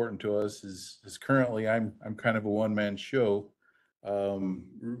so important to us is currently I'm kind of a one-man show,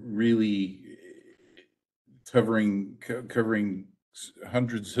 really covering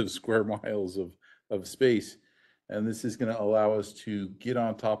hundreds of square miles of space. And this is going to allow us to get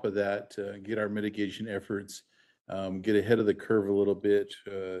on top of that, get our mitigation efforts, get ahead of the curve a little bit.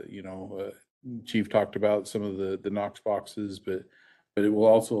 Chief talked about some of the Knox boxes, but it will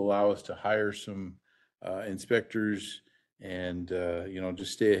also allow us to hire some inspectors and,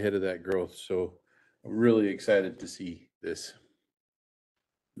 just stay ahead of that growth. So I'm really excited to see this.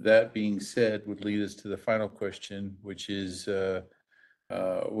 That being said, would lead us to the final question, which is,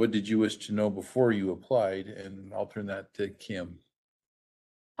 what did you wish to know before you applied? And I'll turn that to Kim.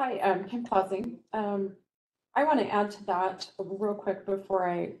 Hi, I'm Kim Pausing. I want to add to that real quick before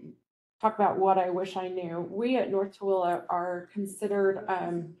I talk about what I wish I knew. We at North Tooele are considered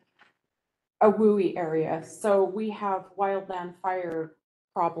a WUI area. So we have wildland fire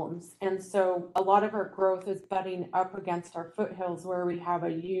problems. And so a lot of our growth is butting up against our foothills where we have a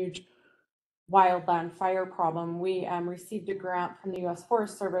huge wildland fire problem. We received a grant from the U.S.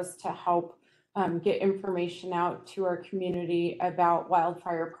 Forest Service to help get information out to our community about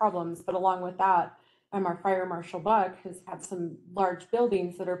wildfire problems. But along with that, our fire marshal Buck has had some large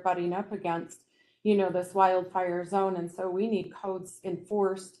buildings that are butting up against, this wildfire zone. And so we need codes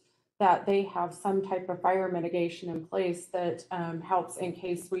enforced that they have some type of fire mitigation in place that helps in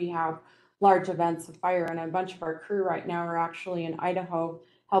case we have large events of fire. And a bunch of our crew right now are actually in Idaho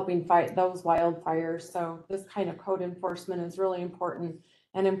helping fight those wildfires. So this kind of code enforcement is really important,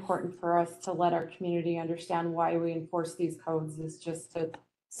 and important for us to let our community understand why we enforce these codes is just to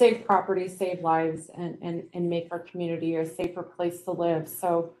save property, save lives, and make our community a safer place to live.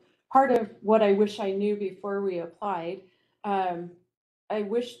 So part of what I wish I knew before we applied, I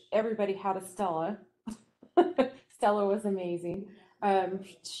wish everybody had a Stella. Stella was amazing.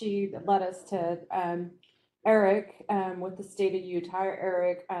 She led us to Eric with the state of Utah,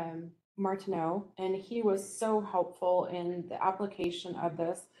 Eric Martineau, and he was so helpful in the application of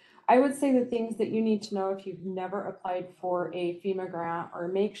this. I would say the things that you need to know if you've never applied for a FEMA grant, or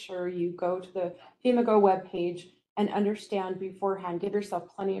make sure you go to the FEMA Go webpage and understand beforehand, give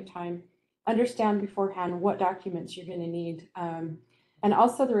yourself plenty of time, understand beforehand what documents you're going to need. And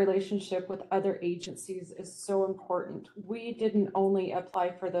also the relationship with other agencies is so important. We didn't only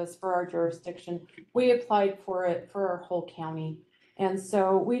apply for this for our jurisdiction, we applied for it for our whole county. And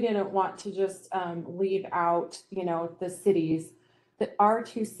so we didn't want to just leave out, the cities. That our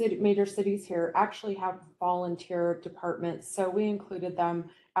two major cities here actually have volunteer departments. So we included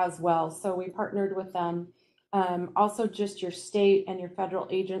them as well. So we partnered with them. Also just your state and your federal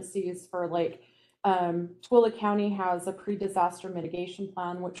agencies for Tooele County has a pre-disaster mitigation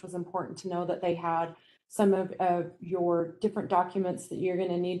plan, which was important to know that they had some of your different documents that you're going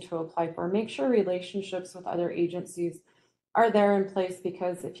to need to apply for. Make sure relationships with other agencies are there in place,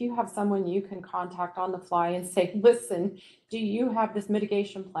 because if you have someone you can contact on the fly and say, listen, do you have this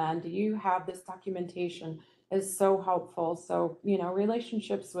mitigation plan? Do you have this documentation? Is so helpful. So,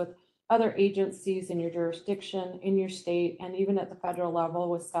 relationships with other agencies in your jurisdiction, in your state, and even at the federal level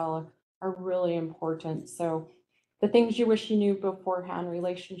with Stella are really important. So the things you wish you knew beforehand,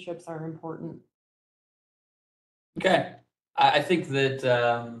 relationships are important. Okay, I think that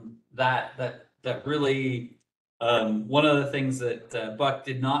that really one of the things that Buck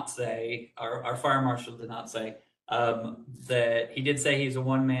did not say, our fire marshal did not say, that he did say he's a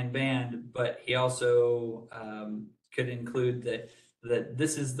one-man band, but he also could include that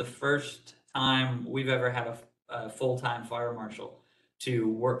this is the first time we've ever had a full-time fire marshal to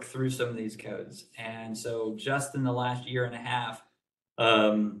work through some of these codes. And so just in the last year and a half,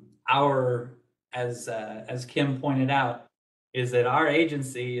 as Kim pointed out, is that our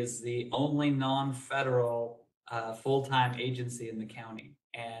agency is the only non-federal full-time agency in the county.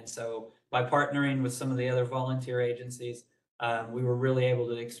 And so by partnering with some of the other volunteer agencies, we were really able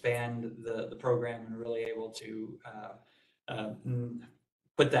to expand the program and really able to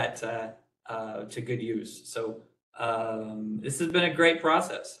put that to good use. So this has been a great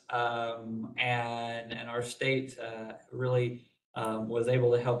process, and our state really was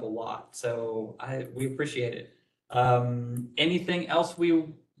able to help a lot. So we appreciate it. Anything else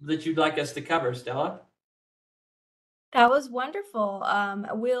that you'd like us to cover, Stella? That was wonderful.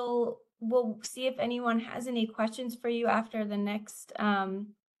 We'll see if anyone has any questions for you after the next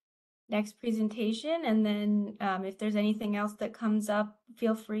presentation, and then if there's anything else that comes up,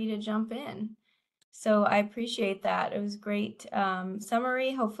 feel free to jump in. So I appreciate that. It was great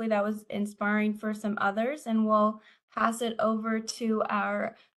summary. Hopefully that was inspiring for some others, and we'll pass it over to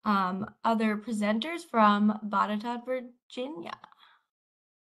our other presenters from Botetourt, Virginia.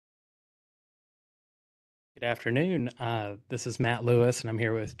 Good afternoon. This is Matt Lewis, and I'm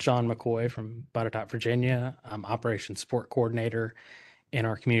here with John McCoy from Botetourt, Virginia. I'm Operations Support Coordinator in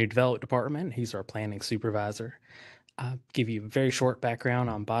our Community Development Department. He's our Planning Supervisor. I'll give you a very short background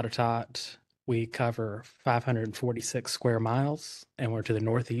on Botetourt. We cover 546 square miles, and we're to the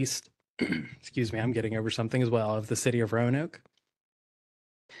northeast, excuse me, I'm getting over something as well, of the city of Roanoke.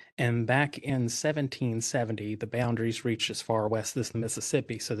 And back in 1770, the boundaries reached as far west as the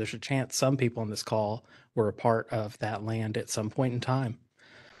Mississippi. So there's a chance some people on this call were a part of that land at some point in time.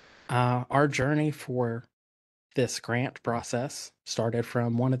 Our journey for this grant process started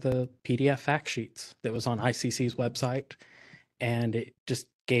from one of the PDF fact sheets that was on ICC's website. And it just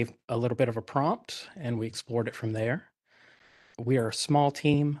gave a little bit of a prompt, and we explored it from there. We are a small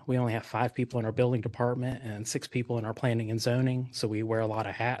team. We only have 5 people in our building department and 6 people in our planning and zoning. So we wear a lot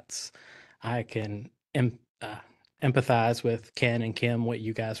of hats. I can empathize with Ken and Kim, what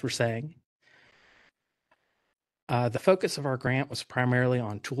you guys were saying. The focus of our grant was primarily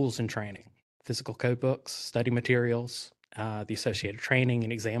on tools and training, physical code books, study materials, the associated training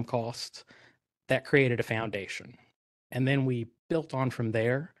and exam costs. That created a foundation. And then we built on from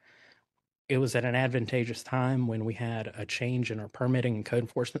there. It was at an advantageous time when we had a change in our permitting and code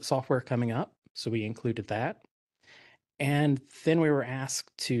enforcement software coming up. So we included that. And then we were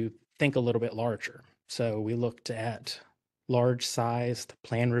asked to think a little bit larger. So we looked at large sized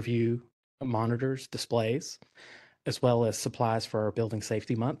plan review monitors, displays, as well as supplies for our Building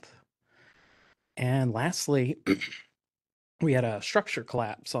Safety Month. And lastly, we had a structure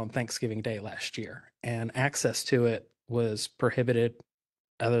collapse on Thanksgiving Day last year, and access to it was prohibited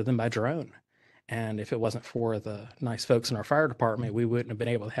other than by drone. And if it wasn't for the nice folks in our fire department, we wouldn't have been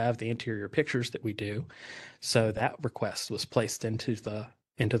able to have the interior pictures that we do. So that request was placed into the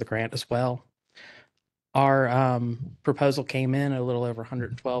grant as well. Our proposal came in at a little over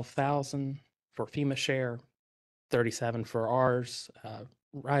 $112,000 for FEMA share, $37,000 for ours,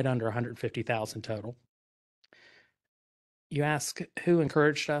 right under $150,000 total. You ask who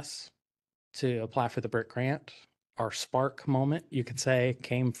encouraged us to apply for the BRIC grant? Our spark moment, you could say,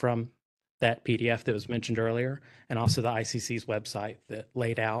 came from that PDF that was mentioned earlier, and also the ICC's website that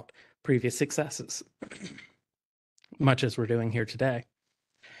laid out previous successes, much as we're doing here today.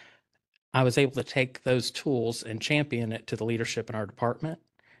 I was able to take those tools and champion it to the leadership in our department,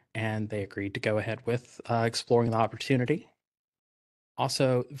 and they agreed to go ahead with exploring the opportunity.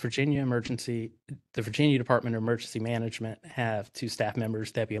 Also, the Virginia Department of Emergency Management have 2 staff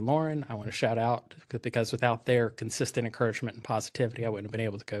members, Debbie and Lauren. I want to shout out because without their consistent encouragement and positivity, I wouldn't have been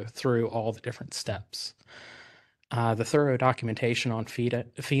able to go through all the different steps. The thorough documentation on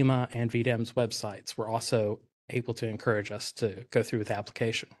FEMA and VDEM's websites were also able to encourage us to go through with the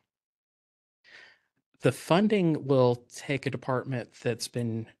application. The funding will take a department that's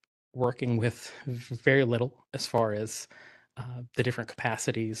been working with very little as far as the different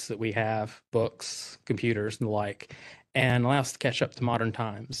capacities that we have, books, computers, and the like, and allow us to catch up to modern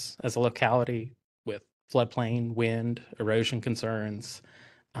times. As a locality with floodplain, wind, erosion concerns,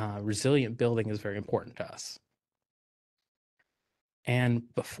 resilient building is very important to us. And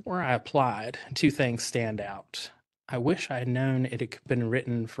before I applied, 2 things stand out. I wish I had known it had been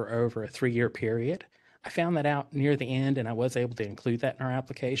written for over a 3-year period. I found that out near the end, and I was able to include that in our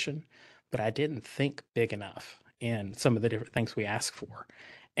application, but I didn't think big enough in some of the different things we ask for.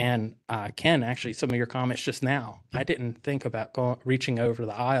 And Ken, actually, some of your comments just now, I didn't think about reaching over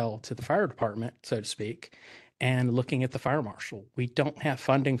the aisle to the fire department, so to speak, and looking at the fire marshal. We don't have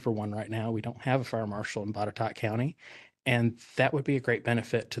funding for one right now. We don't have a fire marshal in Botetourt County, and that would be a great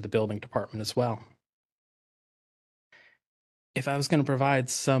benefit to the building department as well. If I was going to provide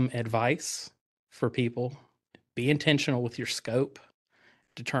some advice for people, be intentional with your scope,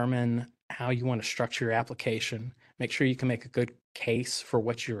 determine how you want to structure your application. Make sure you can make a good case for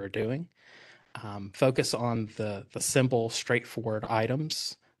what you are doing. Focus on the simple, straightforward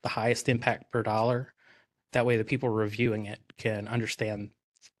items, the highest impact per dollar. That way the people reviewing it can understand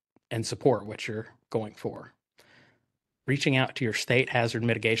and support what you're going for. Reaching out to your state hazard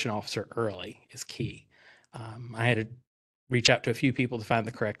mitigation officer early is key. I had to reach out to a few people to find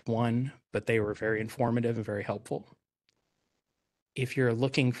the correct one, but they were very informative and very helpful. If you're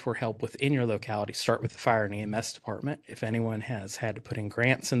looking for help within your locality, start with the fire and EMS department. If anyone has had to put in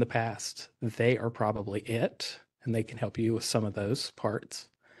grants in the past, they are probably it, and they can help you with some of those parts.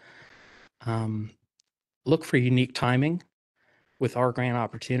 Look for unique timing. With our grant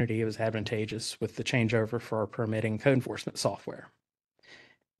opportunity, it was advantageous with the changeover for our permitting code enforcement software.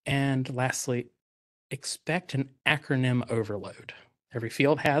 And lastly, expect an acronym overload. Every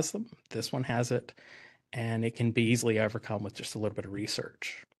field has them. This one has it, and it can be easily overcome with just a little bit of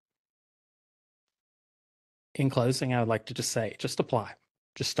research. In closing, I would like to just say, just apply,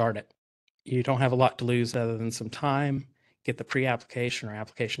 just start it. You don't have a lot to lose other than some time. Get the pre-application or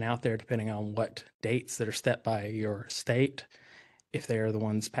application out there, depending on what dates that are set by your state, if they are the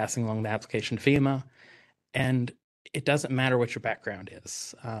ones passing along the application to FEMA. And it doesn't matter what your background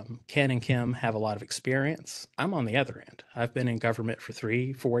is. Ken and Kim have a lot of experience. I'm on the other end. I've been in government for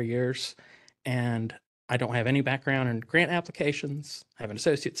 3-4 years, and I don't have any background in grant applications. I have an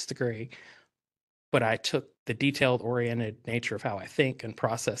associate's degree, but I took the detailed oriented nature of how I think and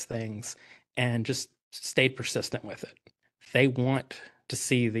process things and just stayed persistent with it. They want to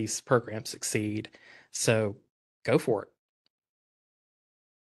see these programs succeed, so go for it.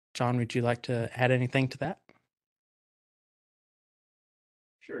 John, would you like to add anything to that?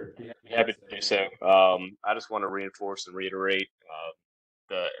 Sure, be happy to do so. I just want to reinforce and reiterate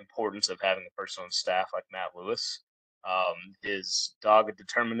the importance of having a person on staff like Matt Lewis. His dogged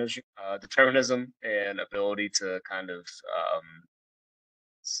determinism and ability to kind of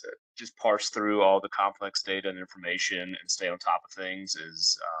just parse through all the complex data and information and stay on top of things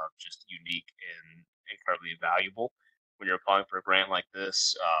is just unique and incredibly valuable when you're applying for a grant like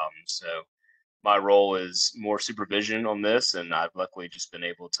this. So my role is more supervision on this, and I've luckily just been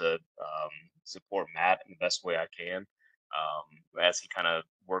able to support Matt in the best way I can as he kind of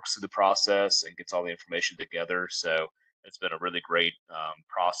works through the process and gets all the information together. So it's been a really great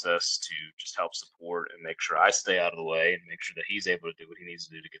process to just help support and make sure I stay out of the way and make sure that he's able to do what he needs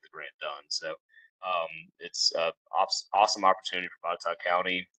to do to get the grant done. So it's an awesome opportunity for Botetourt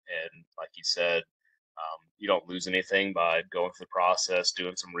County. And like you said, you don't lose anything by going through the process,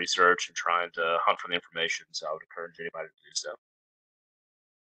 doing some research, and trying to hunt for the information. So I would encourage anybody to do so.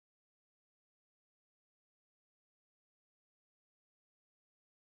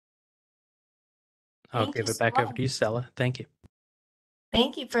 I'll Thank give you it so back over much. to you, Stella. Thank you.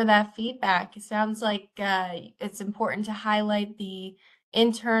 Thank you for that feedback. It sounds like it's important to highlight the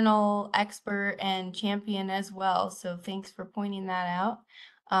internal expert and champion as well. So thanks for pointing that out.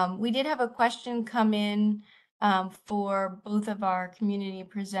 We did have a question come in for both of our community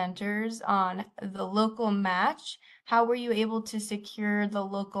presenters on the local match. How were you able to secure the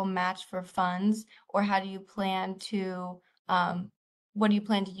local match for funds, or how do you plan to, what do you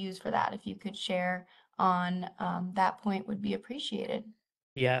plan to use for that? If you could share on that point would be appreciated.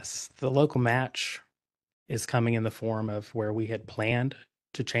 Yes, the local match is coming in the form of where we had planned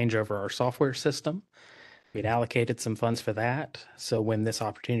to change over our software system. We'd allocated some funds for that. So when this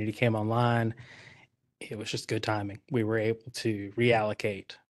opportunity came online, it was just good timing. We were able to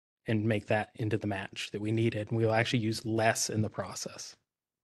reallocate and make that into the match that we needed. And we'll actually use less in the process.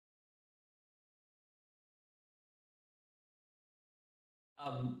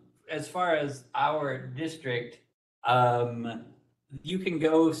 As far as our district, you can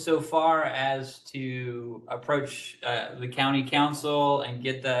go so far as to approach the county council and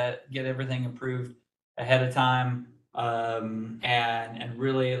get everything approved ahead of time, and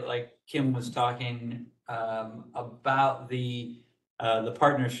really, like Kim was talking about the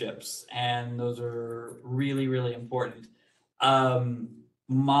partnerships, and those are really, really important. The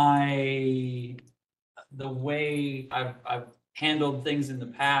way I've handled things in the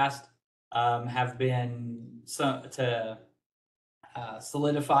past have been to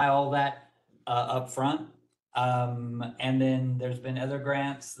solidify all that up front. And then there's been other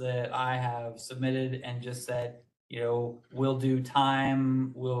grants that I have submitted and just said, we'll do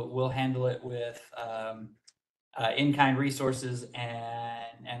time, we'll handle it with in-kind resources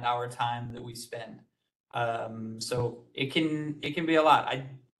and our time that we spend. So it can be a lot.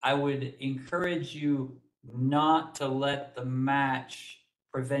 I would encourage you not to let the match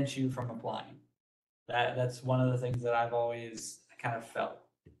prevent you from applying. That's one of the things that I've always kind of felt.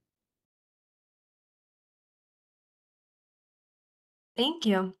 Thank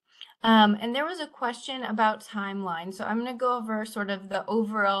you. And there was a question about timeline. So I'm going to go over sort of the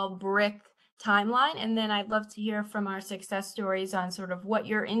overall BRIC timeline, and then I'd love to hear from our success stories on sort of what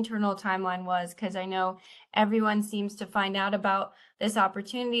your internal timeline was, because I know everyone seems to find out about this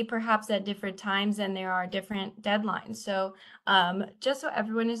opportunity perhaps at different times, and there are different deadlines. So just so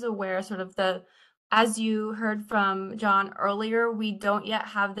everyone is aware, sort of as you heard from John earlier, we don't yet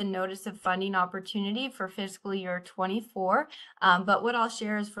have the notice of funding opportunity for fiscal year 24. But what I'll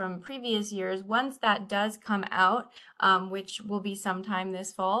share is from previous years, once that does come out, which will be sometime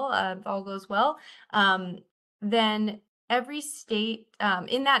this fall, if all goes well, then every state,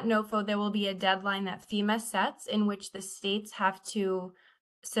 in that NOFO, there will be a deadline that FEMA sets in which the states have to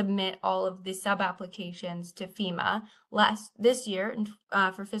submit all of the sub-applications to FEMA. This year,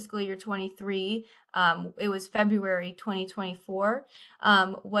 for fiscal year 23, it was February 2024,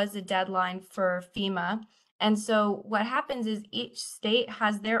 was the deadline for FEMA. And so what happens is each state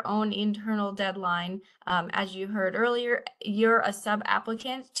has their own internal deadline. As you heard earlier, you're a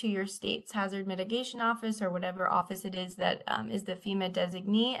sub-applicant to your state's hazard mitigation office or whatever office it is that is the FEMA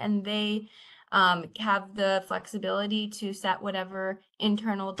designee, and they have the flexibility to set whatever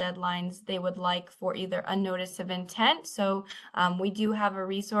internal deadlines they would like for either a notice of intent. So we do have a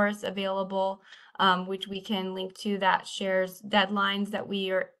resource available, which we can link to, that shares deadlines that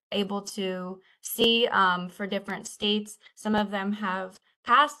we are able to see for different states. Some of them have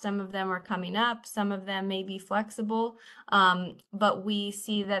passed, some of them are coming up, some of them may be flexible, but we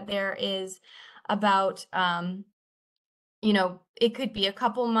see that there is about it could be a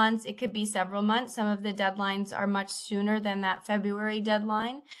couple months, it could be several months. Some of the deadlines are much sooner than that February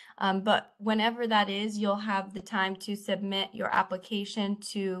deadline. But whenever that is, you'll have the time to submit your application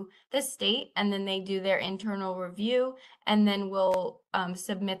to the state, and then they do their internal review, and then we'll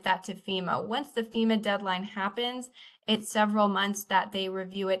submit that to FEMA. Once the FEMA deadline happens, it's several months that they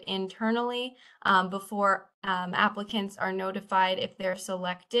review it internally before applicants are notified if they're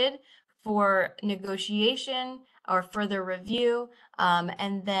selected for negotiation or further review,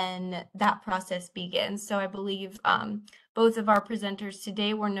 and then that process begins. So I believe both of our presenters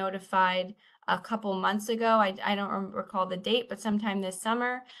today were notified a couple months ago, I don't recall the date, but sometime this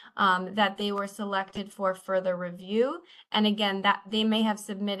summer, that they were selected for further review. And again, that they may have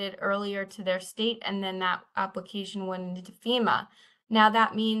submitted earlier to their state, and then that application went into FEMA. Now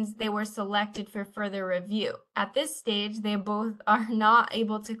that means they were selected for further review. At this stage, they both are not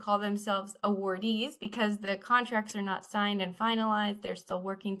able to call themselves awardees because the contracts are not signed and finalized. They're still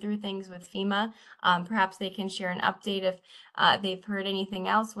working through things with FEMA. Perhaps they can share an update if they've heard anything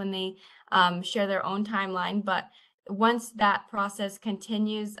else when they share their own timeline. But once that process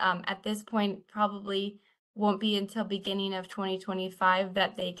continues, at this point, probably won't be until beginning of 2025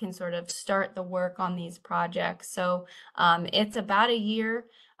 that they can sort of start the work on these projects. So it's about a year,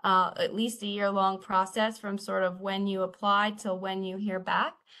 at least a year-long process from sort of when you apply till when you hear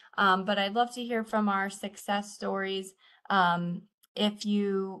back. But I'd love to hear from our success stories. If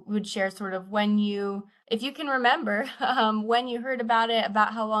you would share sort of if you can remember when you heard about it,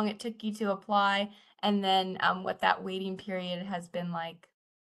 about how long it took you to apply, and then what that waiting period has been like.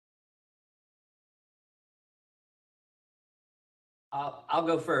 I'll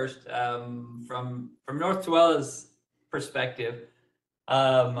go first. From North Tuella's perspective,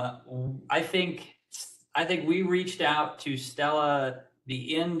 I think we reached out to Stella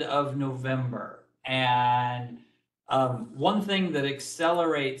the end of November, and one thing that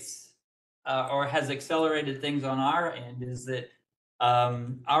accelerates or has accelerated things on our end is that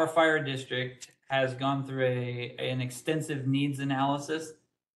our fire district has gone through an extensive needs analysis.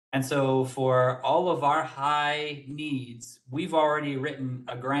 And so for all of our high needs, we've already written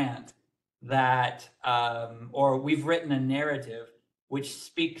a grant that, or we've written a narrative which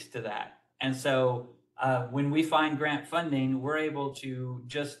speaks to that. And so when we find grant funding, we're able to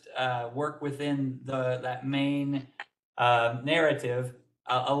just work within that main narrative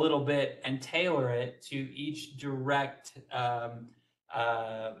a little bit and tailor it to each direct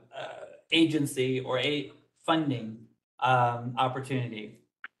agency or a funding opportunity,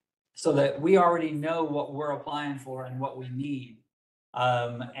 so that we already know what we're applying for and what we need.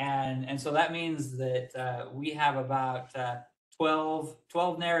 And so that means that we have about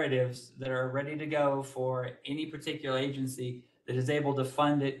 12 narratives that are ready to go for any particular agency that is able to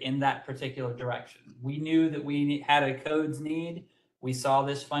fund it in that particular direction. We knew that we had a codes need. We saw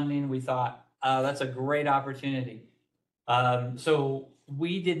this funding. We thought, that's a great opportunity. So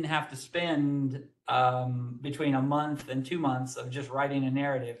we didn't have to spend between a month and 2 months of just writing a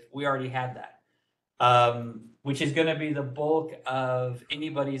narrative. We already had that, which is going to be the bulk of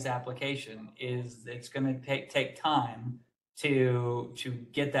anybody's application. Is it's going to take time to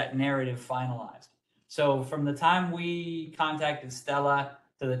get that narrative finalized. So from the time we contacted Stella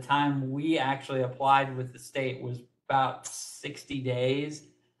to the time we actually applied with the state was about 60 days.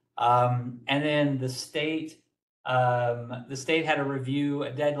 And then the state had a review,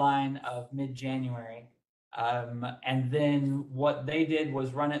 a deadline of mid-January. And then what they did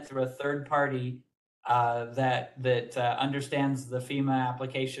was run it through a third party that understands the FEMA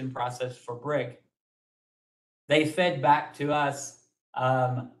application process for BRIC. They fed back to us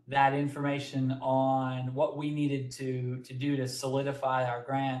that information on what we needed to do to solidify our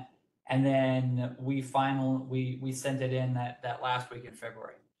grant, and then we sent it in that last week in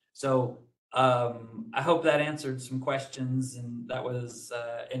February. So I hope that answered some questions, and that was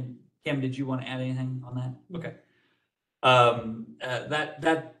and Kim, did you want to add anything on that? Okay.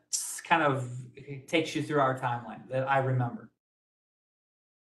 That kind of takes you through our timeline that I remember.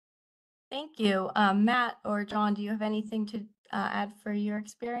 Thank you. Matt or John, do you have anything to add for your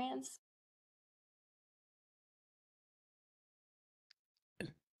experience?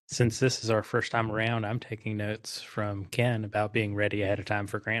 Since this is our first time around, I'm taking notes from Ken about being ready ahead of time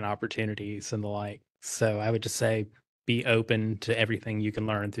for grant opportunities and the like. So I would just say be open to everything you can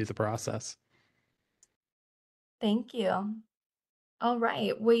learn through the process. Thank you. All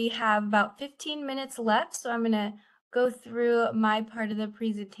right, we have about 15 minutes left, so I'm going to go through my part of the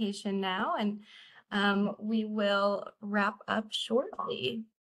presentation now, and we will wrap up shortly.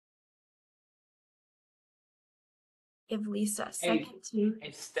 Give Lisa a second to.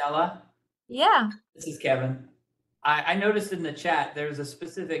 Hey, Stella. Yeah. This is Kevin. I noticed in the chat there's a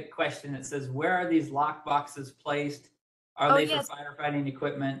specific question that says, where are these lock boxes placed? Are they yes. for firefighting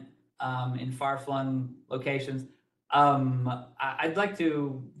equipment in far-flung locations? I'd like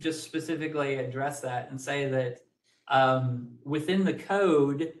to just specifically address that and say that within the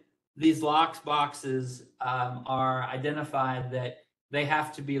code, these lock boxes are identified that they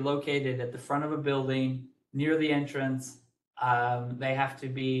have to be located at the front of a building near the entrance. They have to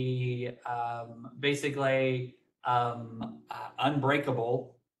be basically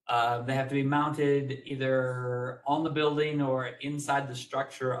unbreakable. They have to be mounted either on the building or inside the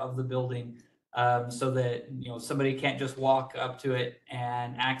structure of the building, so that somebody can't just walk up to it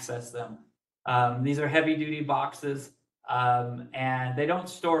and access them. These are heavy-duty boxes, and they don't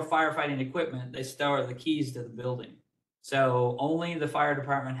store firefighting equipment. They store the keys to the building. So only the fire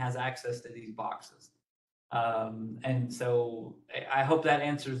department has access to these boxes. And so I hope that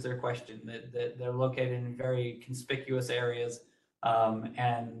answers their question, that they're located in very conspicuous areas,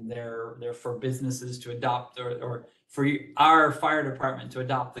 and they're for businesses to adopt, or for our fire department to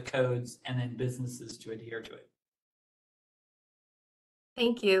adopt the codes, and then businesses to adhere to it.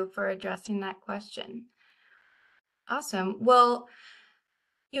 Thank you for addressing that question. Awesome. Well,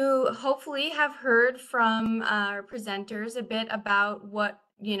 you hopefully have heard from our presenters a bit about what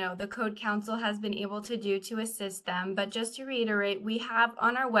the Code Council has been able to do to assist them. But just to reiterate, we have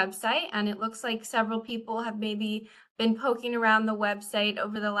on our website, and it looks like several people have maybe been poking around the website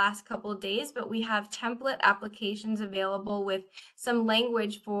over the last couple of days, but we have template applications available with some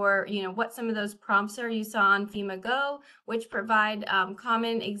language for, what some of those prompts are you saw on FEMA Go, which provide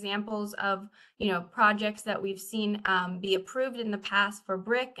common examples of, projects that we've seen be approved in the past for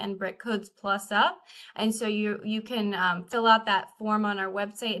BRIC and BRIC Codes Plus Up. And so you can fill out that form on our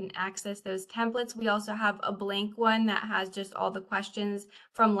website and access those templates. We also have a blank one that has just all the questions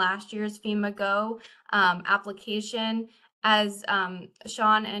from last year's FEMA Go application. As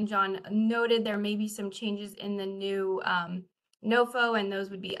Sean and John noted, there may be some changes in the new NOFO, and those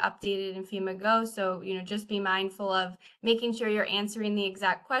would be updated in FEMA Go. So, just be mindful of making sure you're answering the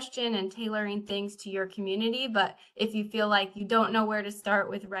exact question and tailoring things to your community. But if you feel like you don't know where to start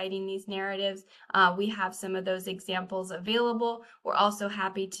with writing these narratives, we have some of those examples available. We're also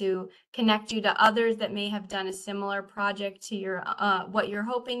happy to connect you to others that may have done a similar project to your what you're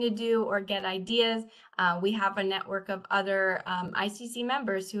hoping to do, or get ideas. We have a network of other ICC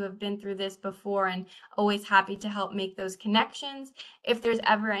members who have been through this before, and always happy to help make those connections. If there's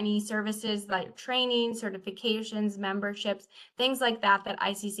ever any services like training, certifications, memberships, things like that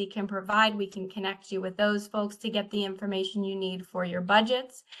ICC can provide, we can connect you with those folks to get the information you need for your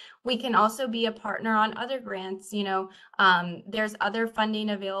budgets. We can also be a partner on other grants. There's other funding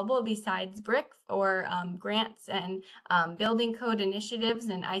available besides BRIC or grants and building code initiatives,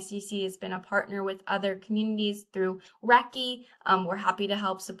 and ICC has been a partner with other communities through RECI. We're happy to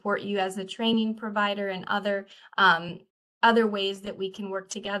help support you as a training provider, and other ways that we can work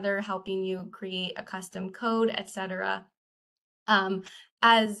together, helping you create a custom code, etc.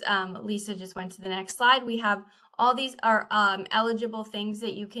 As Lisa just went to the next slide, we have All these are eligible things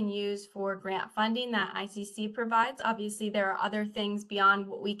that you can use for grant funding that ICC provides. Obviously, there are other things beyond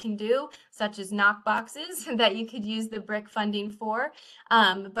what we can do, such as knock boxes that you could use the BRIC funding for.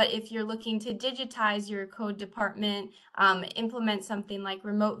 But if you're looking to digitize your code department, implement something like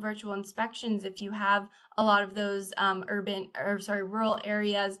remote virtual inspections, if you have a lot of those rural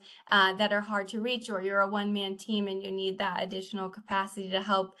areas that are hard to reach, or you're a one-man team and you need that additional capacity to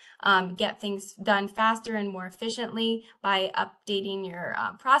help get things done faster and more efficiently by updating your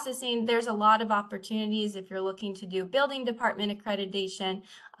processing. There's a lot of opportunities if you're looking to do building department accreditation.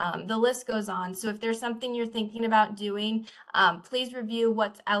 The list goes on. So if there's something you're thinking about doing, please review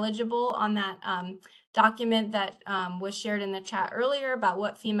what's eligible on that document that was shared in the chat earlier about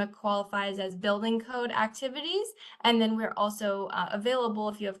what FEMA qualifies as building code activities. And then we're also available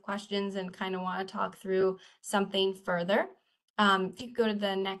if you have questions and kind of want to talk through something further. If you could go to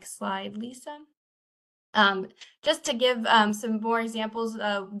the next slide, Lisa. Just to give some more examples,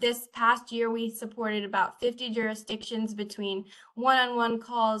 this past year we supported about 50 jurisdictions between one-on-one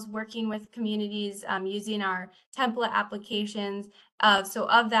calls, working with communities, using our template applications. So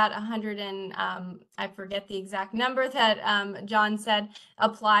of that, 100 and I forget the exact number that John said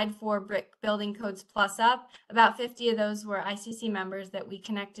applied for BRIC Building Codes Plus Up. About 50 of those were ICC members that we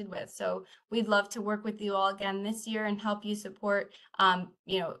connected with. So we'd love to work with you all again this year and help you support,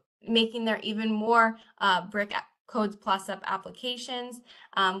 making there even more BRIC Codes Plus Up applications.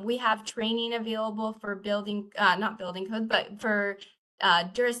 We have training available for not building codes, but for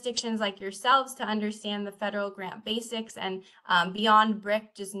jurisdictions like yourselves to understand the federal grant basics and beyond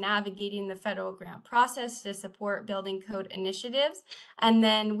BRIC, just navigating the federal grant process to support building code initiatives. And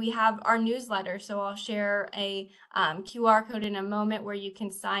then we have our newsletter. So I'll share a QR code in a moment where you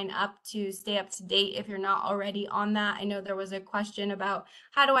can sign up to stay up to date if you're not already on that. I know there was a question about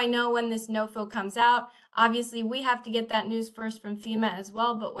how do I know when this NOFO comes out? Obviously, we have to get that news first from FEMA as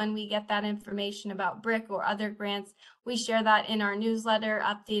well, but when we get that information about BRIC or other grants, we share that in our newsletter,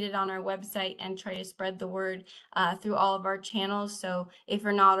 updated on our website, and try to spread the word through all of our channels. So if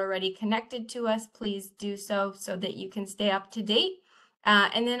you're not already connected to us, please do so that you can stay up to date.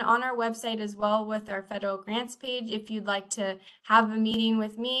 And then on our website as well with our federal grants page, if you'd like to have a meeting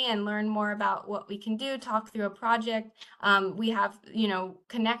with me and learn more about what we can do, talk through a project. We have,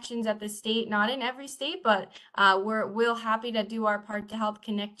 connections at the state, not in every state, but we're happy to do our part to help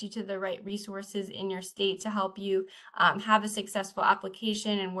connect you to the right resources in your state to help you have a successful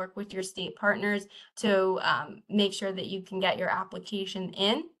application and work with your state partners to make sure that you can get your application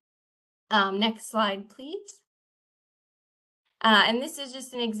in. Next slide, please. And this is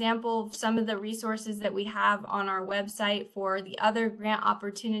just an example of some of the resources that we have on our website for the other grant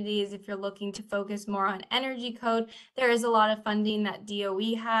opportunities. If you're looking to focus more on energy code, there is a lot of funding that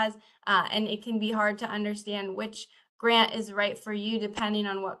DOE has, and it can be hard to understand which grant is right for you depending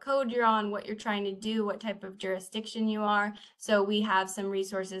on what code you're on, what you're trying to do, what type of jurisdiction you are. So we have some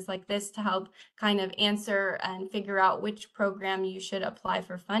resources like this to help kind of answer and figure out which program you should apply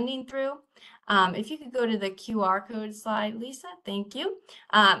for funding through. If you could go to the QR code slide, Lisa, thank you.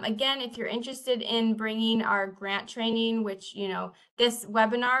 Again, if you're interested in bringing our grant training, which, this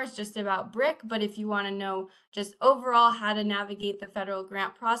webinar is just about BRIC, but if you want to know just overall how to navigate the federal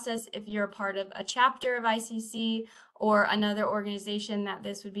grant process, if you're a part of a chapter of ICC or another organization that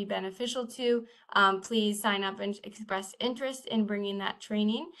this would be beneficial to, please sign up and express interest in bringing that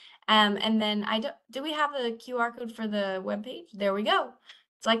training. And then do we have a QR code for the webpage? There we go.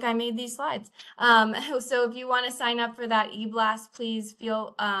 It's like I made these slides. So if you want to sign up for that e-blast, please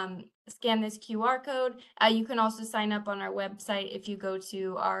scan this QR code. You can also sign up on our website if you go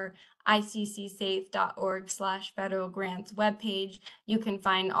to our iccsafe.org/federal grants webpage. You can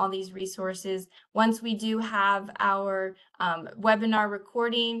find all these resources. Once we do have our webinar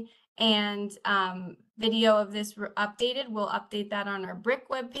recording and video of this updated, we'll update that on our BRIC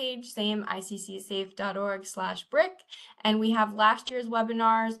webpage, same iccsafe.org/BRIC. And we have last year's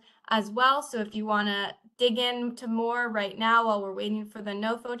webinars as well. So if you want to dig into more right now while we're waiting for the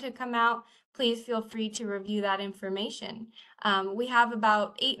NOFO to come out, please feel free to review that information. We have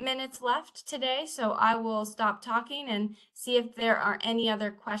about 8 minutes left today, so I will stop talking and see if there are any other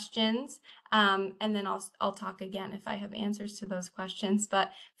questions. And then I'll talk again if I have answers to those questions,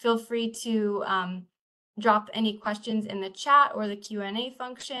 but feel free to drop any questions in the chat or the Q&A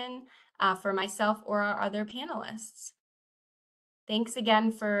function for myself or our other panelists. Thanks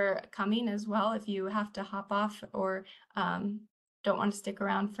again for coming as well if you have to hop off or don't want to stick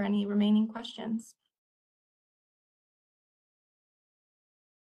around for any remaining questions.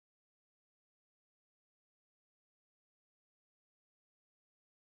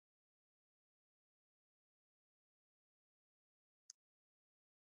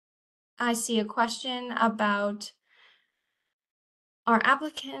 I see a question about, are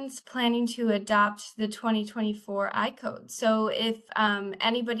applicants planning to adopt the 2024 I-code? So if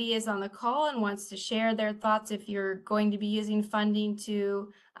anybody is on the call and wants to share their thoughts, if you're going to be using funding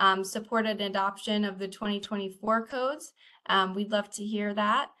to support an adoption of the 2024 codes, we'd love to hear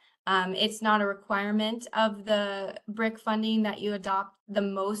that. It's not a requirement of the BRIC funding that you adopt the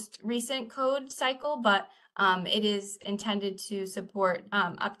most recent code cycle, but it is intended to support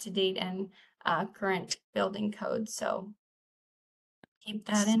up-to-date and current building codes. So keep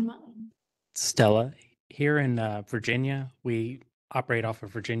that in mind. Stella, here in Virginia, we operate off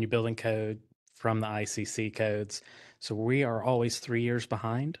of Virginia Building Code from the ICC codes. So we are always 3 years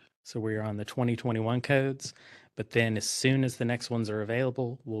behind. So we are on the 2021 codes, but then as soon as the next ones are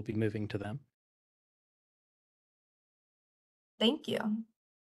available, we'll be moving to them. Thank you.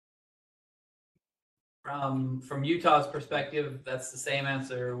 From Utah's perspective, that's the same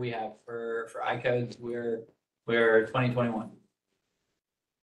answer we have for I-codes. We're 2021.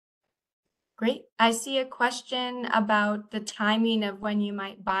 Great. I see a question about the timing of when you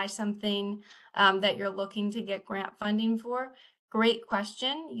might buy something that you're looking to get grant funding for. Great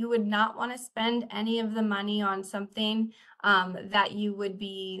question. You would not want to spend any of the money on something that you would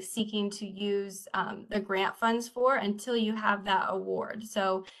be seeking to use the grant funds for until you have that award.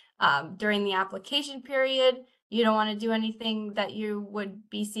 So during the application period, you don't want to do anything that you would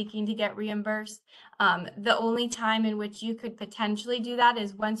be seeking to get reimbursed. The only time in which you could potentially do that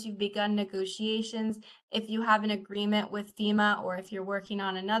is once you've begun negotiations. If you have an agreement with FEMA, or if you're working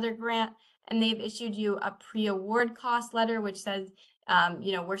on another grant and they've issued you a pre-award cost letter, which says,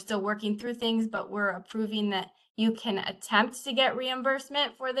 we're still working through things, but we're approving that you can attempt to get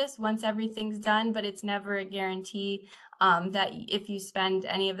reimbursement for this once everything's done, but it's never a guarantee that if you spend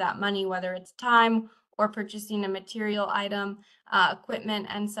any of that money, whether it's time or purchasing a material item, equipment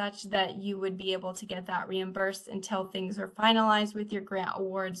and such, that you would be able to get that reimbursed until things are finalized with your grant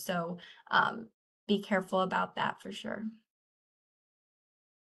award. So be careful about that for sure.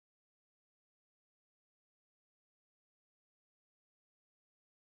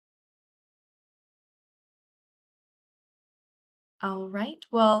 All right,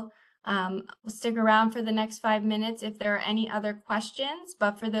 well, we'll stick around for the next 5 minutes if there are any other questions,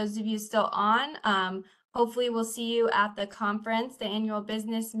 but for those of you still on, hopefully we'll see you at the conference, the annual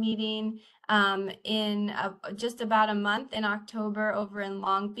business meeting in just about a month in October over in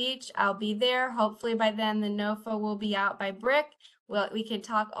Long Beach. I'll be there. Hopefully by then the NOFA will be out by BRIC. We can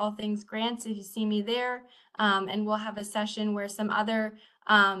talk all things grants if you see me there, and we'll have a session where some other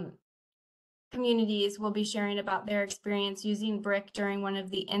communities will be sharing about their experience using BRIC during one of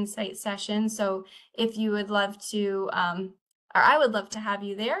the insight sessions. So if you would love to, or I would love to have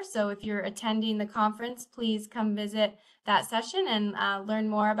you there. So if you're attending the conference, please come visit that session and learn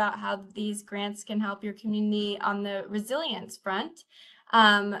more about how these grants can help your community on the resilience front.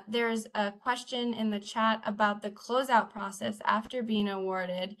 There's a question in the chat about the closeout process after being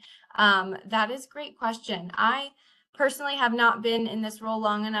awarded. That is a great question. I personally have not been in this role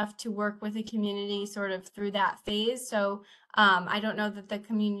long enough to work with a community sort of through that phase. So I don't know that the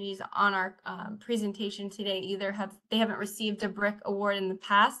communities on our presentation today either haven't received a BRIC award in the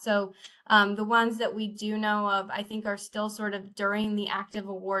past. So the ones that we do know of, I think, are still sort of during the active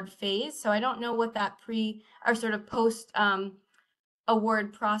award phase. So I don't know what that sort of post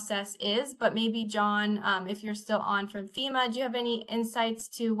award process is, but maybe John, if you're still on from FEMA, do you have any insights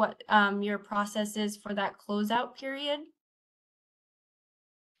to what your process is for that closeout period?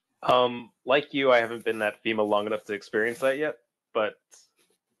 Like you, I haven't been at FEMA long enough to experience that yet, but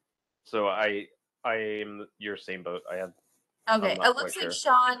so I am your same boat. Okay, it looks like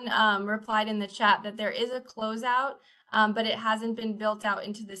Sean replied in the chat that there is a closeout, but it hasn't been built out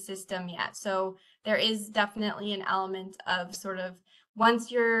into the system yet. So there is definitely an element of sort of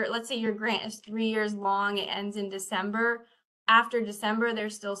once let's say your grant is 3 years long, it ends in December. After December,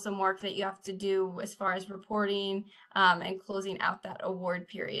 there's still some work that you have to do as far as reporting and closing out that award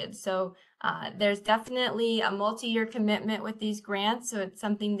period. So there's definitely a multi-year commitment with these grants. So it's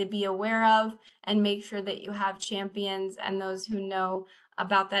something to be aware of and make sure that you have champions and those who know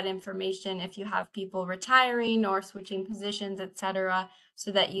about that information if you have people retiring or switching positions, etc.,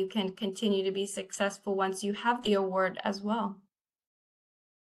 so that you can continue to be successful once you have the award as well.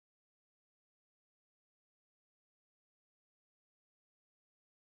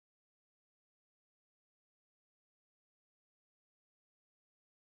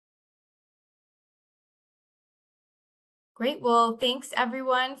 Great. Well, thanks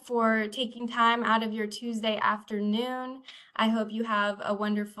everyone for taking time out of your Tuesday afternoon. I hope you have a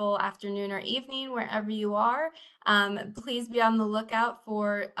wonderful afternoon or evening wherever you are. Please be on the lookout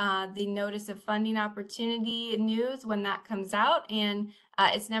for the notice of funding opportunity news when that comes out. And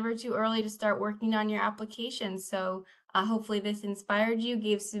it's never too early to start working on your application. So hopefully this inspired you,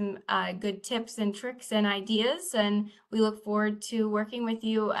 gave some good tips and tricks and ideas, and we look forward to working with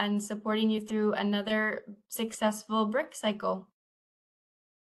you and supporting you through another successful BRIC cycle.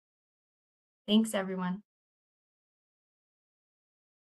 Thanks, everyone.